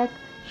কোন এক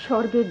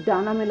স্বর্গের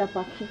ডানা মেলা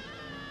পাখি।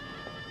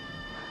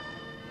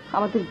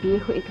 আমাদের বিয়ে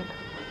হয়ে গেল।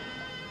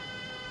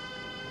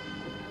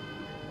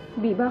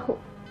 বিবাহ,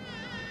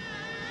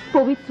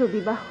 পবিত্র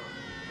বিবাহ।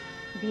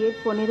 বিয়ের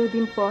 15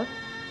 দিন পর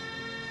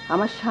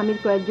আমার স্বামীর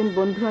কয়েকজন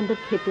বন্ধু বান্ধব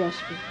খেতে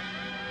আসবে।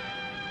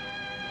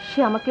 সে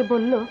আমাকে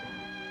বলল,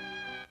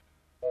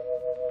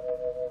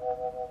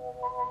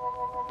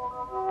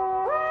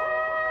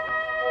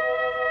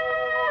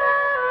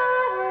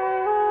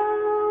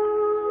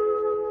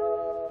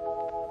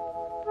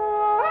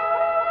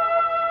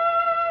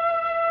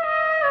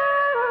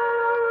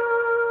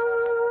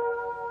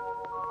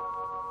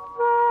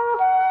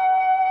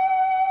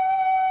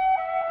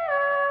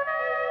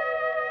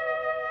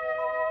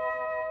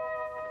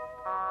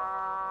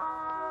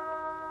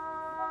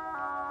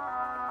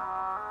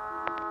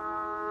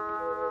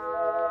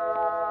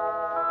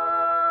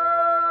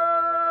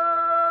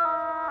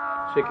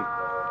 সে কি?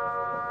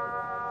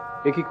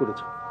 এ কি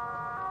করেছ?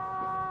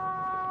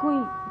 কই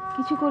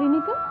কিছু করিনি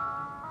তো।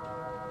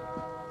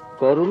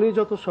 করনি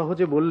যত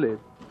সহজে বললে,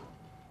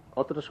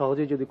 অতটা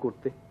সহজে যদি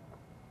করতে।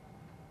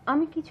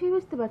 আমি কিছুই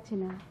বুঝতে পারছি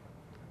না।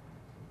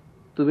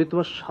 তুমি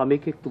তোমার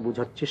স্বামীকে একটু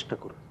বোঝার চেষ্টা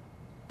করো,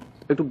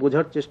 একটু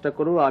বোঝার চেষ্টা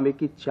করো আমি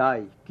কি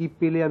চাই, কি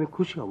পেলে আমি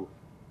খুশি হব।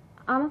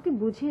 আমাকে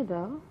বুঝিয়ে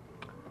দাও।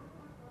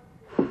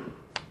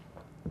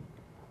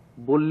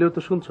 বললেও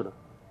তো শুনছো না,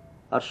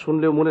 আর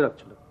শুনলেও মনে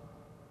রাখছো না।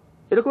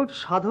 এরকম একটা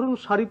সাধারণ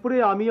শাড়ি পরে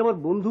আমি আমার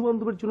বন্ধু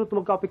বান্ধবের জন্য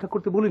তোমাকে অপেক্ষা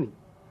করতে বলিনি।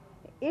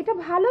 এটা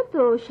ভালো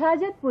তো,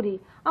 শাহজাদপুরি,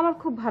 আমার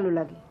খুব ভালো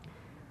লাগে।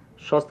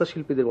 সস্তা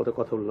শিল্পীদের মতো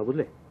কথা বলো না,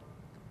 বুঝলে?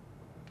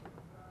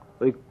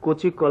 ওই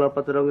কচি কলা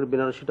পাতা রঙের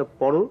বেনারসিটা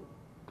পরো,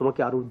 তোমাকে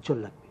আরো উজ্জ্বল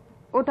লাগবে।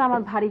 ওটা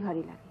আমার ভারী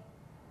ভারী লাগে।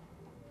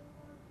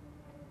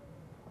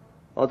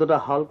 অতটা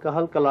হালকা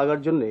হালকা লাগার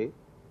জন্য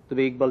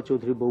তুমি ইকবাল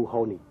চৌধুরী বউ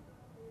হওনি।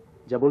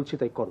 যা বলছি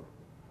তাই করো।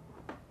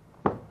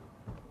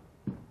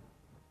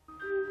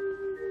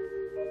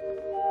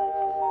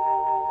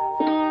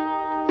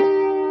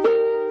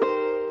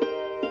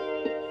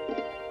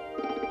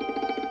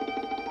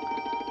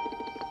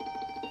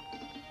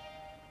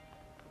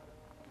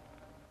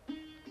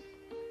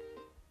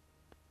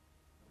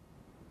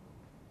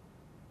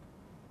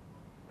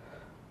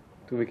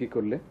 তুমি কি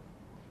করলে?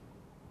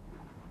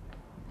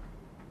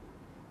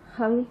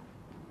 আমি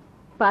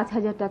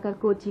 5,000 টাকার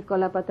কচি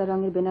কলাপাতা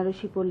রঙের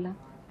বেনারসি পরলাম।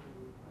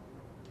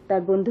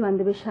 তার বন্ধু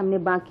বান্ধবের সামনে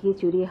বাঁকিয়ে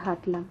চুরিয়ে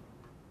হাঁটলাম।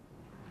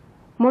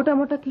 মোটা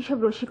মোটা কি সব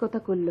রসিকতা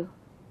করলো,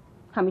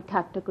 আমি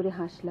ঠাট্টা করে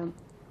হাসলাম।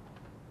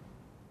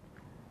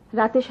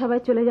 রাতে সবাই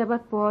চলে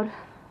যাবার পর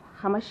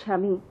আমার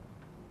স্বামী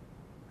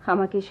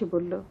আমাকে এসে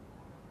বলল,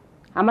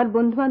 আমার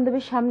বন্ধু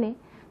বান্ধবের সামনে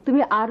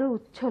তুমি আরো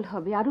উচ্ছল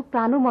হবে, আরো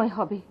প্রাণময়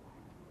হবে।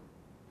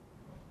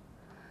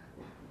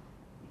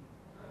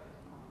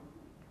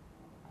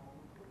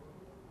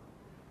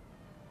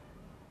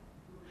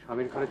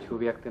 স্বামীর ঘরে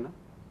ছবি আঁকতে না?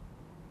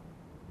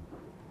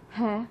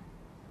 হ্যাঁ,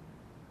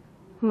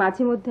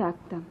 মাঝে মধ্যে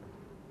আঁকতাম,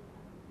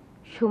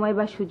 সময়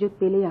বা সুযোগ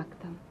পেলেই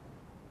আঁকতাম।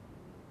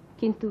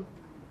 কিন্তু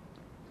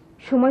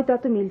সময়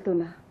তত মিলত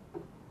না।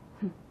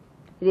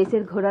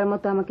 রেসের ঘোড়ার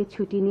মতো আমাকে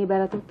ছুটি নিয়ে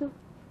বেড়াতো তো,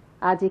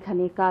 আজ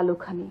এখানে কাল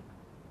ওখানে।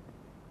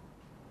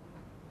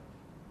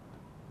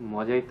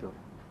 মজাই তো।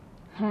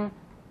 হ্যাঁ,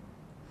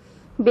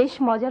 বেশ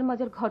মজার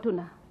মজার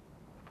ঘটনা।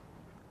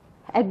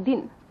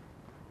 একদিন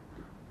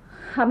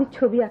আমি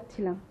ছবি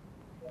আঁকছিলাম,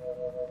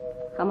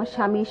 আমার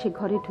স্বামী এসে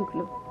ঘরে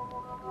ঢুকলো,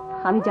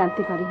 আমি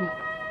জানতে পারিনি।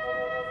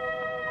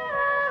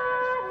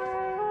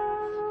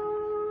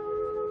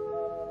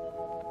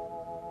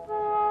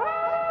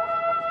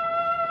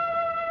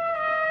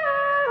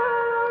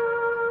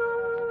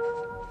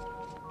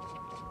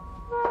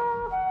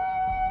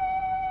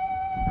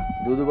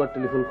 দুবার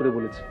টেলিফোন করে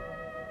বলেছি,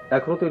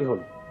 এখনো তৈরি হল।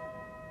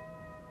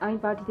 আমি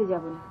পার্টিতে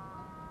যাব না।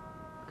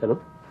 কেন?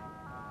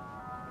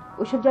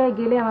 ওসব জায়গায়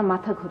গেলে আমার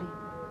মাথা ঘুরে,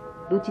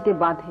 রুচিতে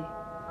বাঁধে।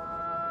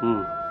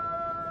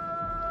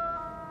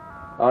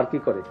 আর কি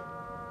করে?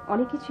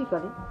 অনেক কিছুই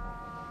করে।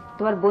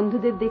 তোমার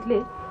বন্ধুদের দেখলে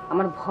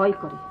আমার ভয়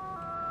করে,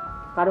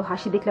 কারো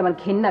হাসি দেখলে আমার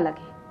ঘেন্না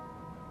লাগে।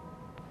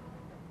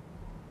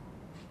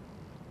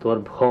 তোমার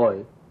ভয়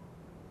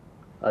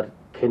আর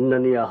ঘেন্না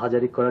নিয়ে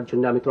আহাজারি করার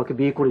জন্য আমি তোমাকে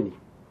বিয়ে করিনি।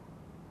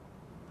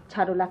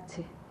 ছাড়ো,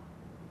 লাগছে।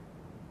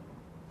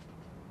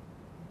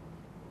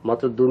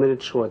 মাত্র 2 মিনিট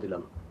সময়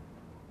দিলাম,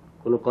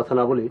 কোনো কথা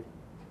না বলি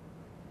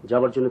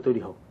যাবার জন্য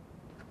তৈরি হও।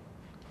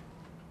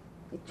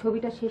 এই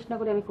ছবিটা শেষ না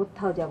করে আমি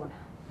কোথাও যাব না।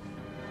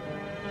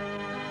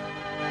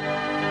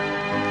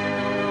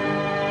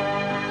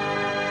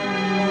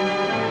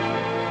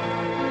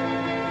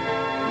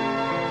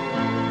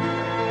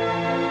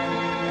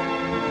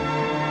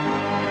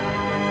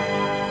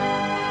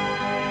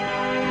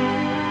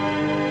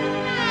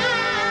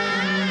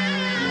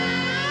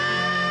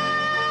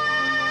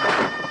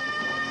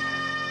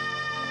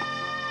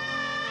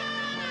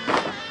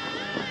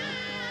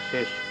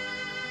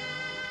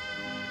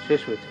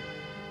 শেষ হয়েছে,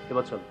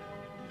 এবার চল।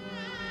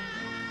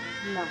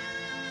 না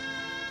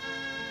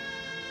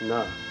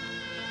না,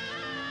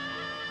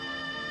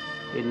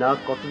 এই না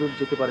কতদূর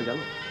যেতে পারে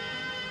জানো?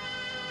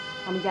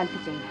 আমি জানতে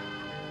চাই না।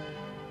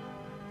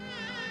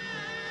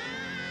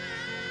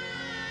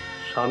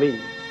 স্বামী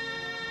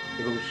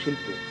এবং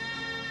শিল্পী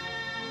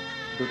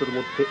দুটোর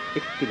মধ্যে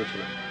একটি বেছে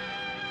নাও।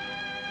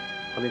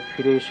 আমি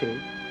ফিরে এসে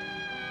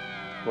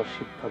তোমার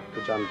সিদ্ধান্ত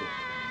জানবো।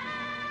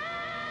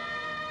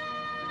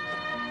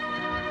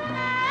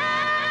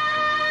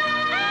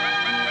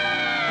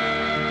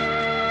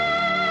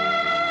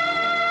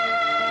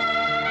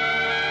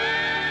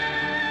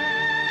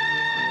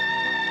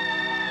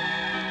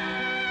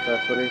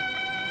 তারপরে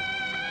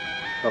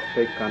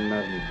সাপ্তাহিক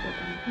কান্নার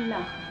নির্যাতন।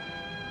 না,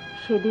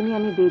 সেদিনই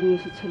আমি বেরিয়ে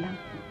এসেছিলাম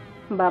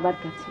বাবার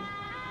কাছে।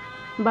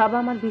 বাবা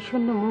আমার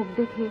বিষণ্ণ মুখ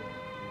দেখে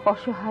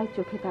অসহায়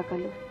চোখে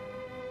তাকালো।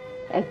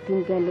 1 দিন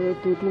গেল,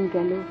 2 দিন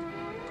গেল,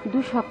 2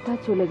 সপ্তাহ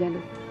চলে গেল।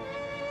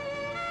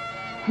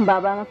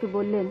 বাবা আমাকে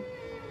বললেন,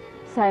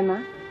 সাইমা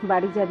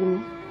বাড়ি যাবিনি?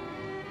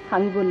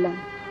 আমি বললাম,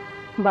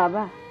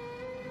 বাবা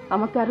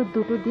আমাকে আরো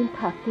 2 দিন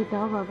থাকতে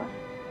দাও বাবা,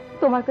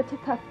 তোমার কাছে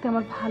থাকতে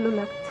আমার ভালো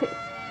লাগছে।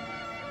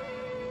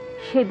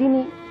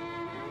 সেদিনই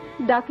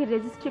ডাকে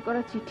রেজিস্ট্রি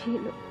করা চিঠি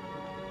এলো,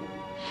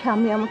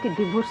 স্বামী আমাকে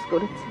ডিভোর্স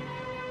করেছে,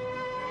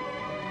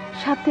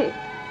 সাথে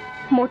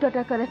মোটা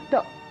টাকার একটা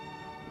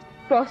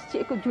ক্রস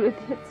চেকও জুড়ে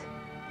দিয়েছে।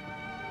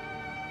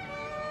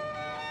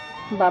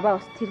 বাবা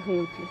অস্থির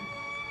হয়ে উঠলেন।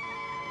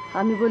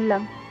 আমি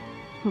বললাম,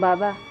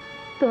 বাবা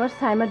তোমার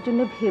সাইমার জন্য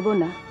ভেবো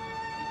না।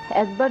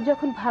 একবার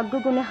যখন ভাগ্য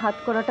গুণে হাত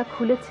করাটা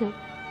খুলেছে,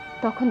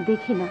 তখন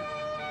দেখি না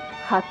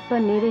হাত পা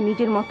নেড়ে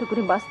নিজের মতো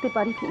করে বাঁচতে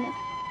পারি কিনা।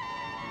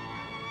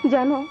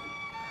 জানো,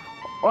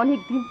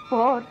 অনেকদিন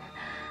পর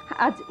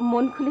আজ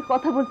মন খুলে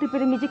কথা বলতে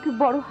পেরে নিজেকে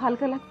বড়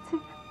হালকা লাগছে।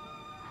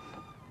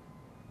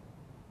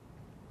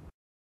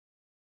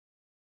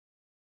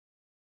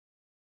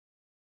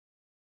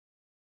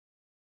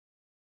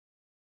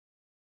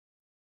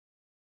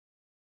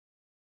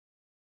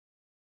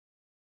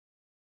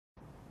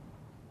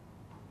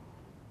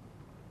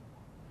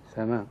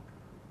 সাইমা,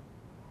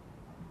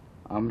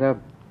 আমরা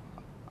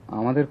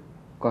আমাদের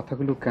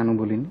কথাগুলো কেন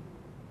বলিনি?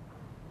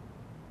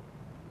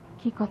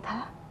 কি কথা?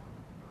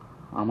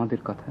 আমাদের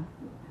কথা,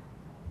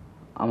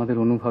 আমাদের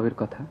অনুভবের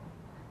কথা।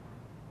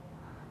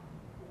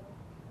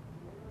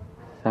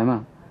 সাইমা,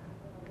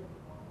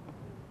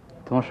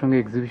 তোমার সঙ্গে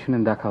এক্সিবিশনে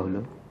দেখা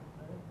হলো,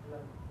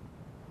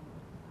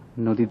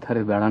 নদীর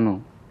ধারে বেড়ানো,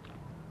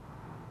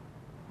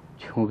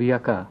 ছবি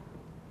আঁকা।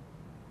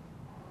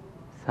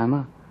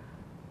 সাইমা,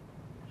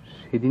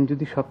 সেদিন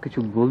যদি সবকিছু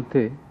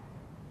বলতে,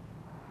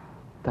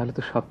 তাহলে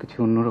তো সবকিছু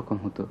অন্যরকম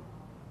হতো।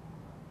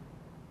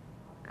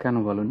 কেন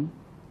বলনি?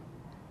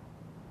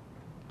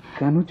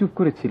 কেন চুপ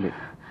করেছিলে?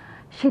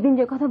 সেদিন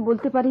যে কথা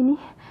বলতে পারিনি,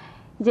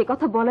 যে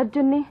কথা বলার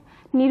জন্য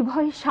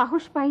নির্ভয়ে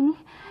সাহস পাইনি,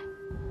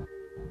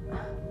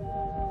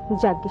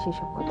 যাকে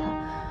সেসব কথা।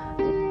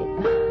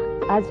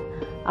 আজ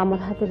আমার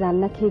হাতে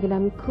রান্না খেয়ে গেলে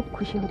আমি খুব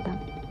খুশি হতাম।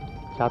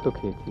 চা তো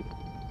খেয়েছি,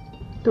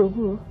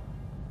 তবুও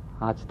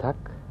আজ থাক,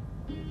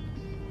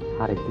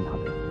 আরেকদিন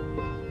হবে।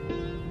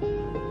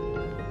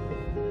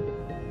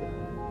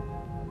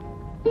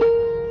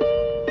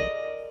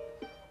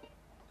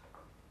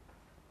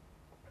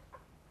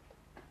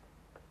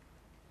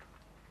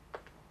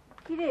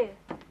 কিরে,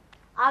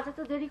 আজ এত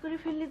দেরি করে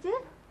ফেললি যে?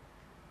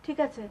 ঠিক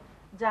আছে,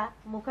 যা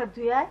মুখ হাত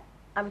ধুয়ে আয়,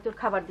 আমি তোর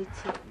খাবার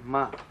দিচ্ছি।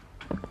 মা,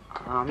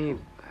 আমি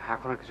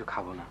এখন আর কিছু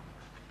খাবো না।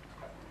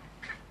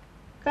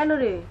 কেন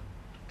রে,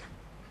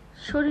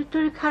 শরীর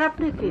টরীর খারাপ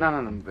নাকি? না না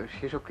না,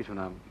 সেসব কিছু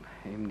না,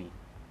 এমনি।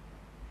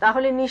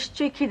 তাহলে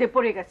নিশ্চয়ই খিদে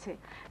পড়ে গেছে।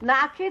 না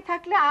খেয়ে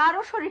থাকলে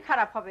আরো শরীর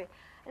খারাপ হবে।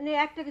 নে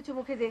একটা কিছু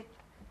মুখে দে।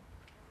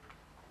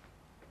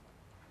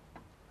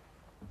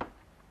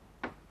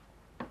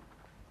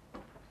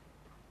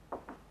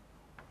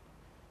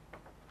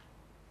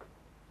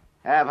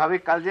 হ্যাঁ ভাবি,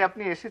 কাল যে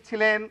আপনি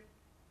এসেছিলেন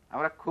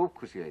আমরা খুব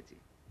খুশি হয়েছি।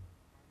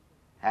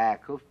 হ্যাঁ,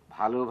 খুব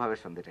ভালোভাবে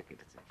সন্ধ্যাটা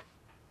কেটেছে।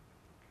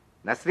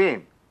 নাসরিন,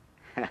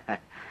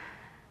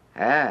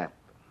 হ্যাঁ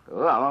ও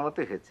আমার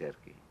মতোই হয়েছে আর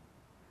কি।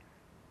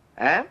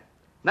 হ্যাঁ,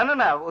 না না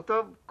না, ও তো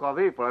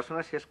কবেই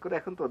পড়াশোনা শেষ করে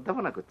এখন তো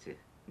অধ্যাপনা করছে।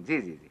 জি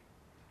জি জি,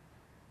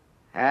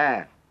 হ্যাঁ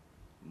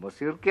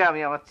মশিউরকে আমি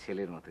আমার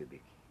ছেলের মতোই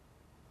দেখি।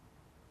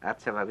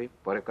 আচ্ছা ভাবি,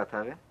 পরে কথা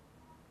হবে।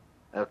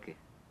 ওকে,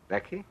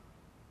 রাখি,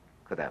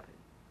 খোদা হাফেজ।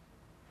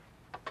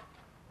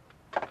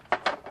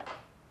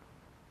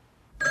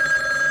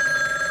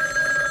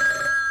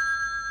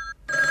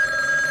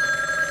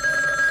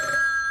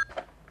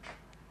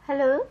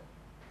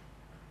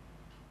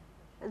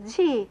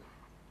 জি,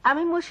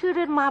 আমি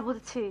মশিউরের মা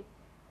বলছি।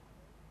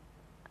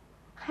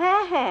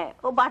 হ্যাঁ হ্যাঁ,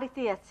 ও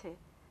বাড়িতেই আছে।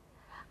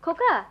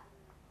 খোকা,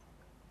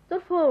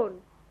 তোর ফোন।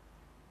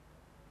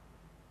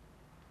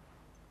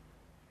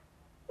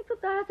 একটু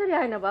তাড়াতাড়ি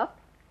আয় না বাপ।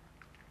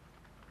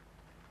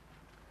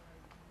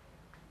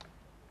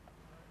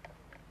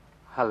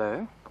 হ্যালো,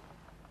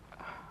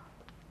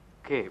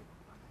 কে?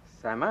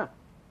 সাইমা?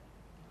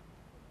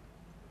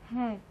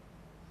 হ্যাঁ,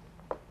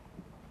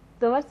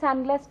 তোমার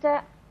সানগ্লাসটা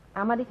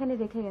আমার এখানে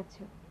রেখে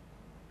গেছো।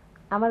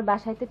 আমার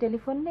বাসায় তো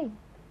টেলিফোন নেই।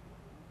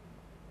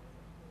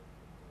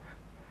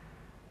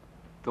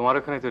 তোমার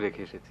ওখানে তো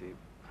রেখে এসেছি,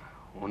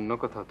 অন্য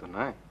কোথাও তো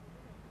নয়।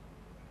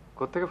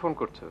 কোত্থেকে ফোন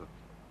করছো?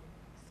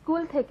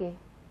 স্কুল থেকে।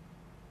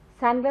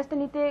 সানগ্লাসটা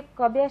নিতে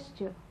কবে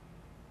আসছো,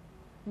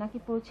 নাকি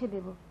পৌঁছে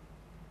দেব?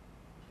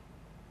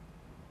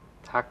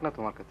 থাক না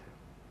তোমার কাছে।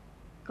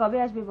 কবে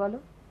আসবে বলো?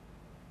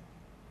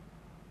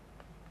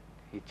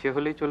 ইচ্ছে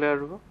হলেই চলে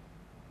আসবো।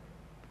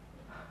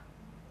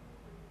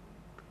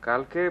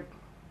 কালকে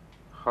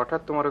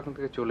হঠাৎ তোমার ওখান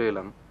থেকে চলে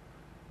এলাম।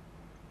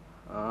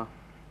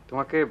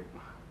 তোমাকে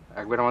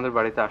একবার আমাদের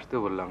বাড়িতে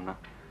আসতেও বললাম না,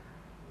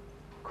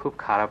 খুব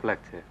খারাপ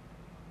লাগছে।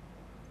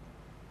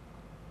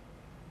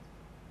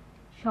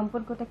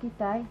 সম্পর্কটা কি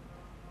তাই?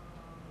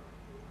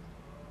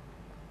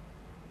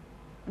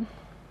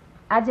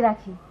 আজ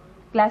রাখি,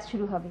 ক্লাস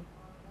শুরু হবে।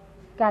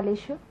 কাল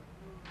এসো।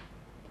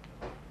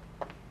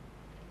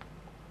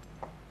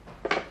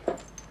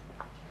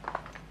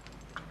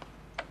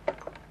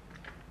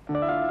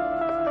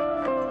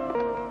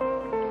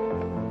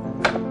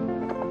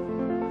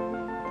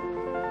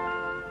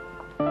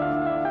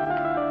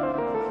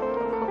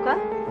 খোকা,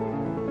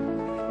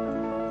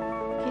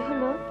 কি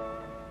হলো?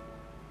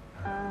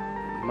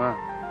 মা,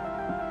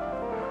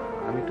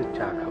 আমি একটু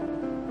চা খাবো।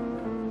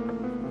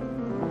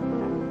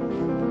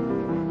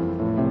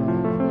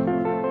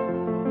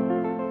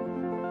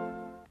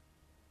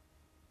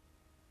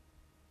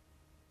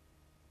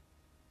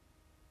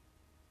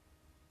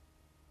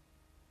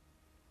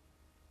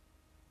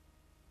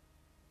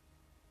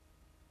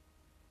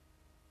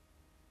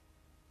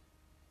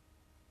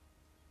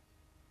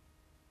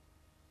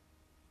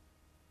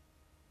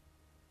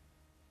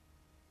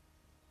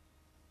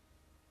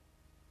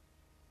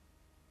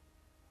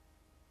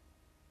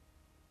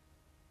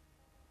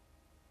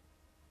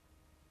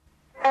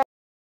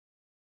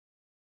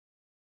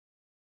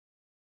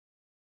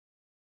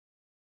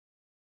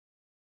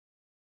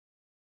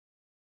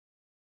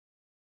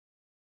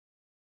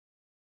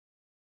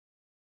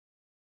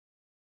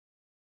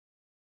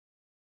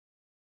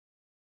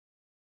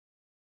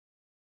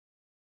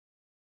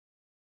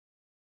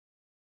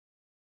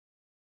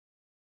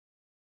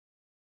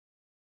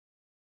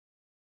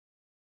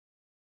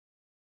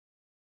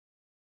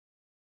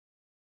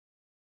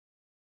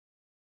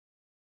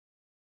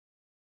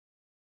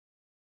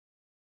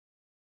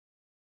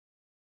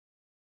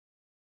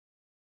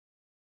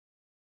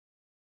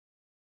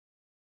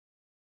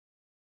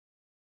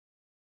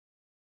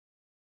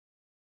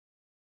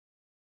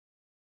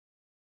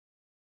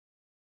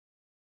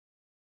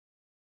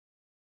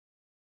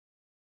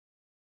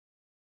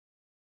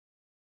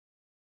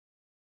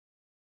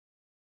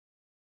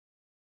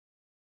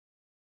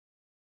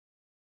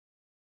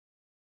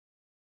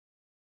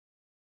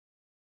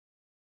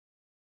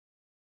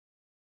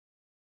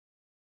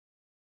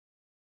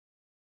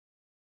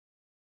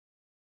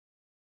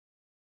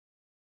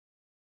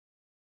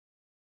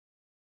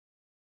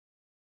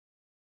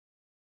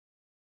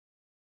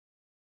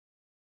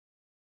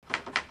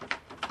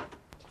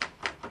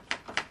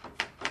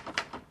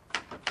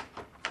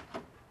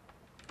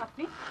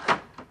 আপনি?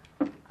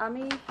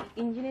 আমি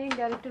ইঞ্জিনিয়ারিং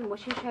ডাইরেক্টর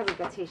মশির সাহেবের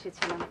কাছে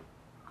এসেছিলাম।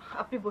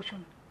 আপনি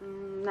বসুন।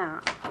 না,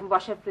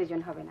 বসার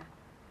প্রয়োজন হবে না।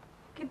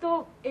 কিন্তু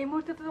এই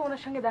মুহূর্তে তো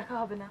ওনার সঙ্গে দেখা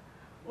হবে না,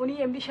 উনি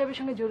এমডি সাহেবের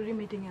সঙ্গে জরুরি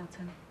মিটিংয়ে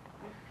আছেন।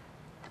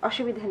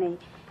 অসুবিধা নেই,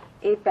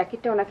 এই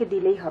প্যাকেটটা ওনাকে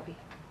দিলেই হবে।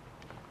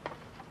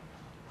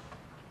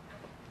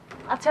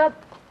 আচ্ছা,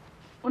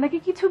 ওনাকে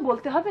কিছু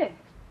বলতে হবে?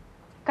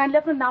 কাইন্ডলি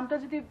আপনার নামটা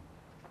যদি।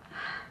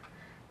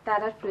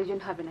 তার আর প্রয়োজন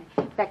হবে না,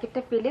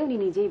 প্যাকেটটা পেলে উনি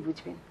নিজেই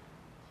বুঝবেন।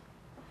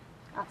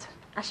 আচ্ছা,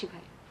 আসি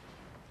ভাই।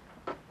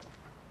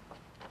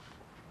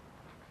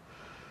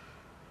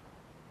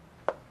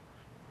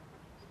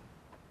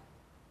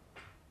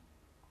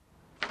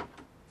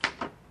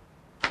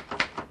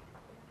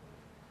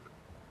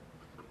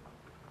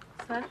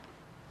 স্যার,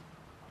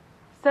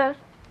 স্যার,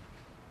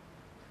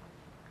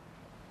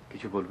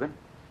 কিছু বলবেন?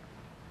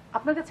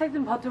 আপনার কাছে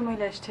একজন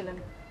ভদ্রমহিলা এসেছিলেন।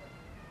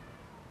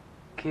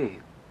 কে?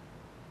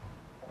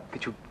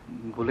 কিছু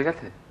বলে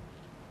গেছে?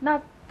 না,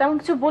 তেমন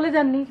কিছু বলে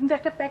যাননি, কিন্তু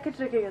একটা প্যাকেট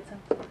রেখে গেছেন।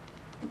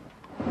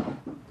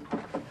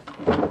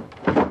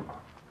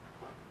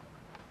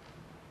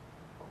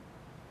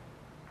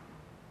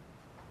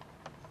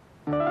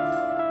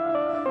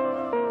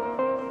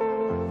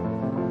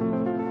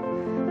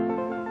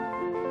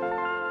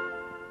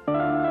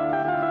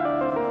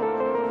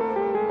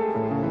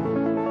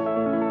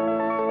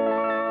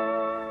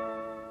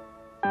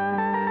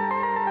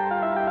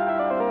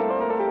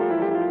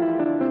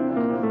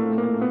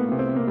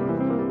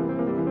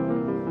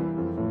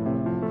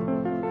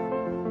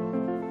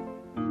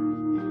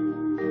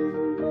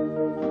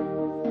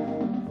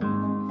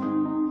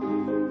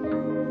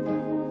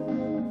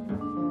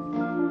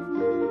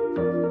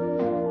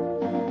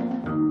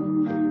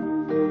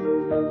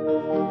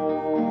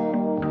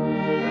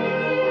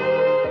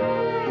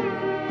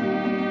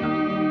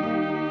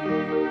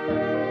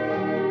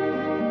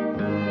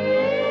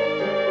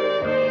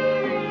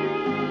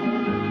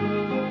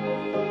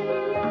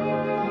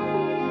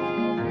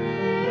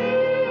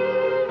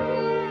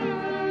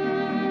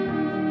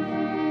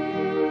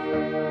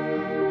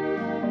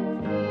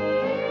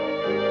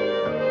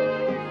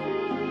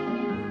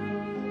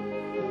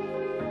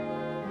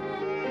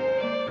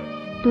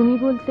 তুমি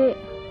বলতে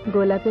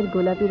গোলাপের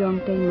গোলাপি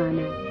রংটাই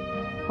মানায়,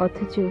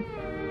 অথচ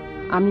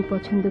আমি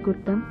পছন্দ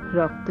করতাম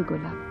রক্ত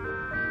গোলাপ।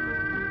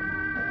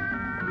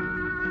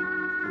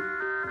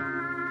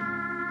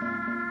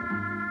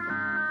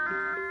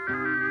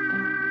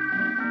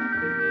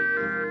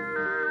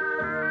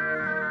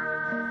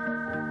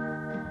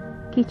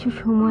 কিছু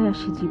সময়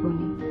আসে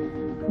জীবনে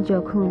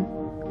যখন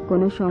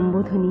কোনো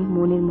সম্বোধনই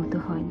মনের মতো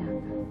হয় না।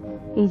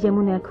 এই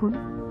যেমন এখন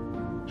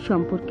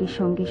সম্পর্কের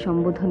সঙ্গে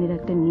সম্বোধনের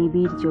একটা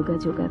নিবিড়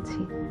যোগাযোগ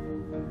আছে।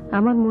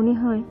 আমার মনে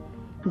হয়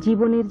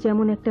জীবনের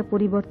যেমন একটা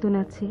পরিবর্তন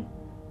আছে,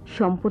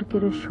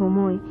 সম্পর্কেরও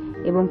সময়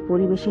এবং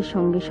পরিবেশের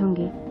সঙ্গে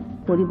সঙ্গে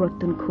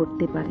পরিবর্তন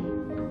ঘটতে পারে।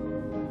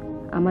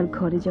 আমার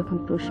ঘরে যখন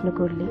প্রশ্ন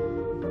করলে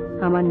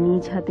আমার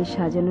নিজ হাতে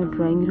সাজানো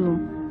ড্রয়িং রুম,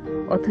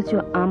 অথচ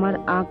আমার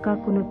আঁকা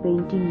কোনো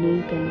পেইন্টিং নেই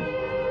কেন?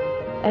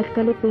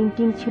 এককালে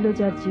পেইন্টিং ছিল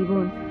যার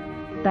জীবন,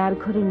 তার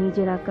ঘরে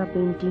নিজের আঁকা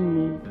পেইন্টিং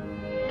নেই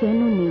কেন?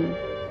 নেই।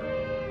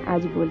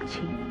 আজ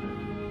বলছি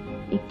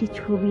একটি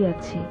ছবি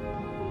আছে,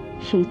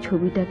 সেই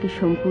ছবিটাকে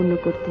সম্পূর্ণ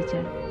করতে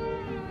চাই,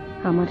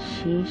 আমার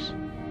শেষ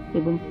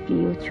এবং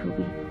প্রিয়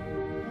ছবি।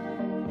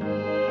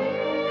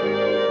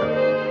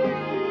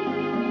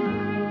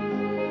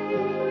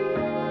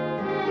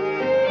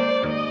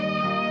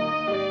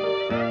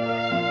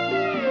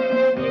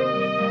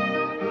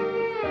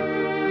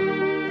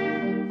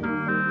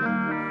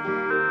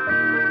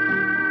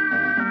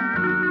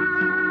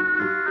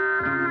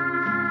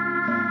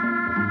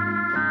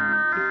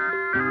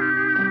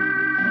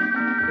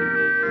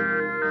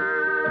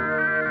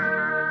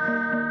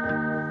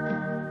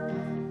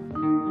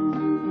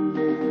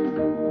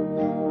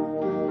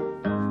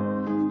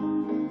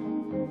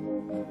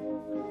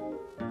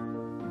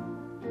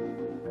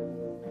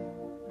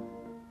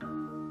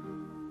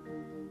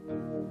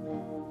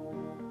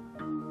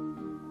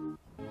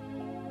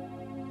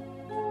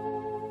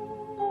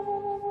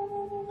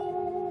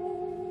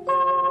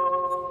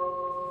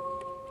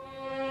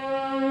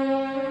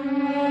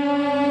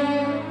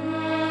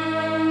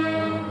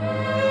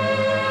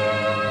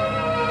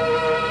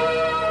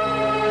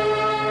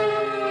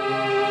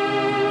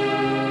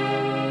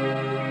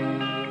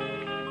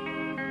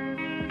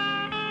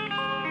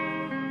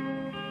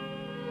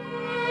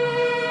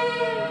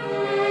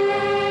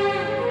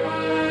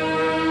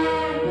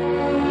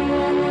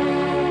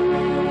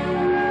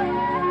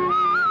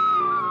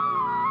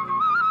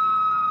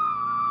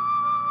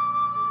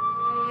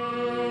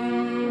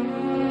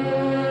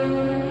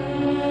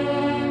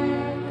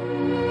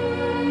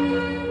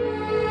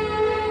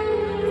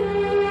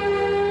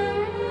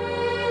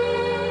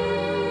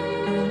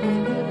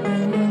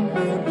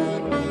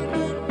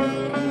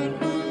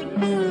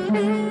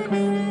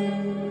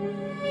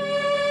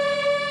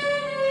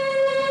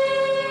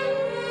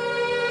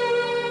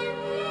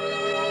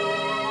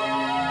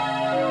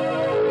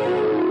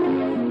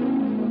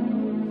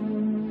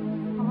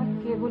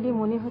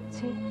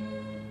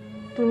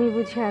 তুমি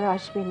বুঝি আর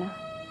আসবে না।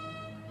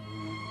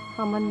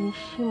 আমার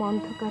নিঃসীম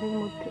অন্ধকারের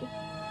মধ্যে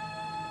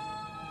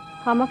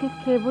আমাকে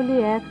কেবলই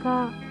একা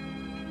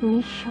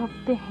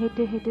নিঃশব্দে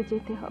হেঁটে হেঁটে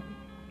যেতে হবে।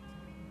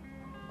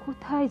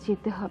 কোথায়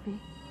যেতে হবে,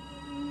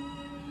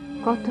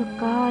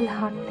 কতকাল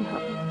হাঁটতে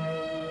হবে,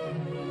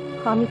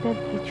 আমি তার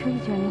কিছুই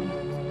জানি না।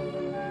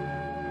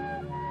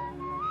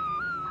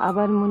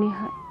 আবার মনে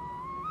হয়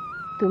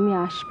তুমি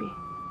আসবে।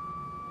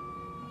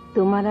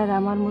 তোমার আর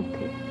আমার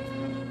মধ্যে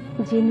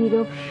যে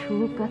নীরব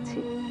সুখ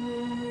আছে,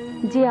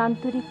 যে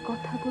আন্তরিক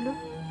কথাগুলো,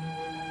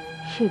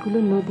 সেগুলো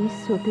নদীর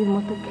স্রোতের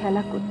মতো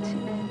খেলা করছে।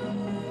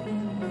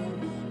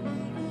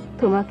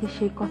 তোমাকে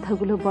সেই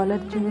কথাগুলো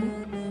বলার জন্য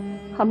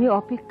আমি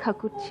অপেক্ষা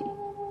করছি।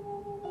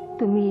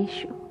 তুমি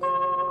এসো,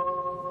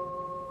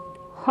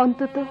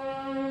 অন্তত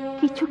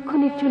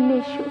কিছুক্ষণের জন্য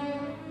এসো।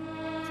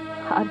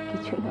 আর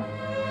কিছু না,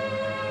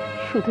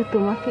 শুধু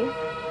তোমাকে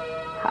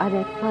আর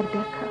একবার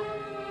দেখা,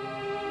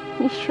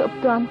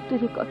 নিঃশব্দ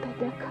আন্তরিকতা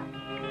দেখা।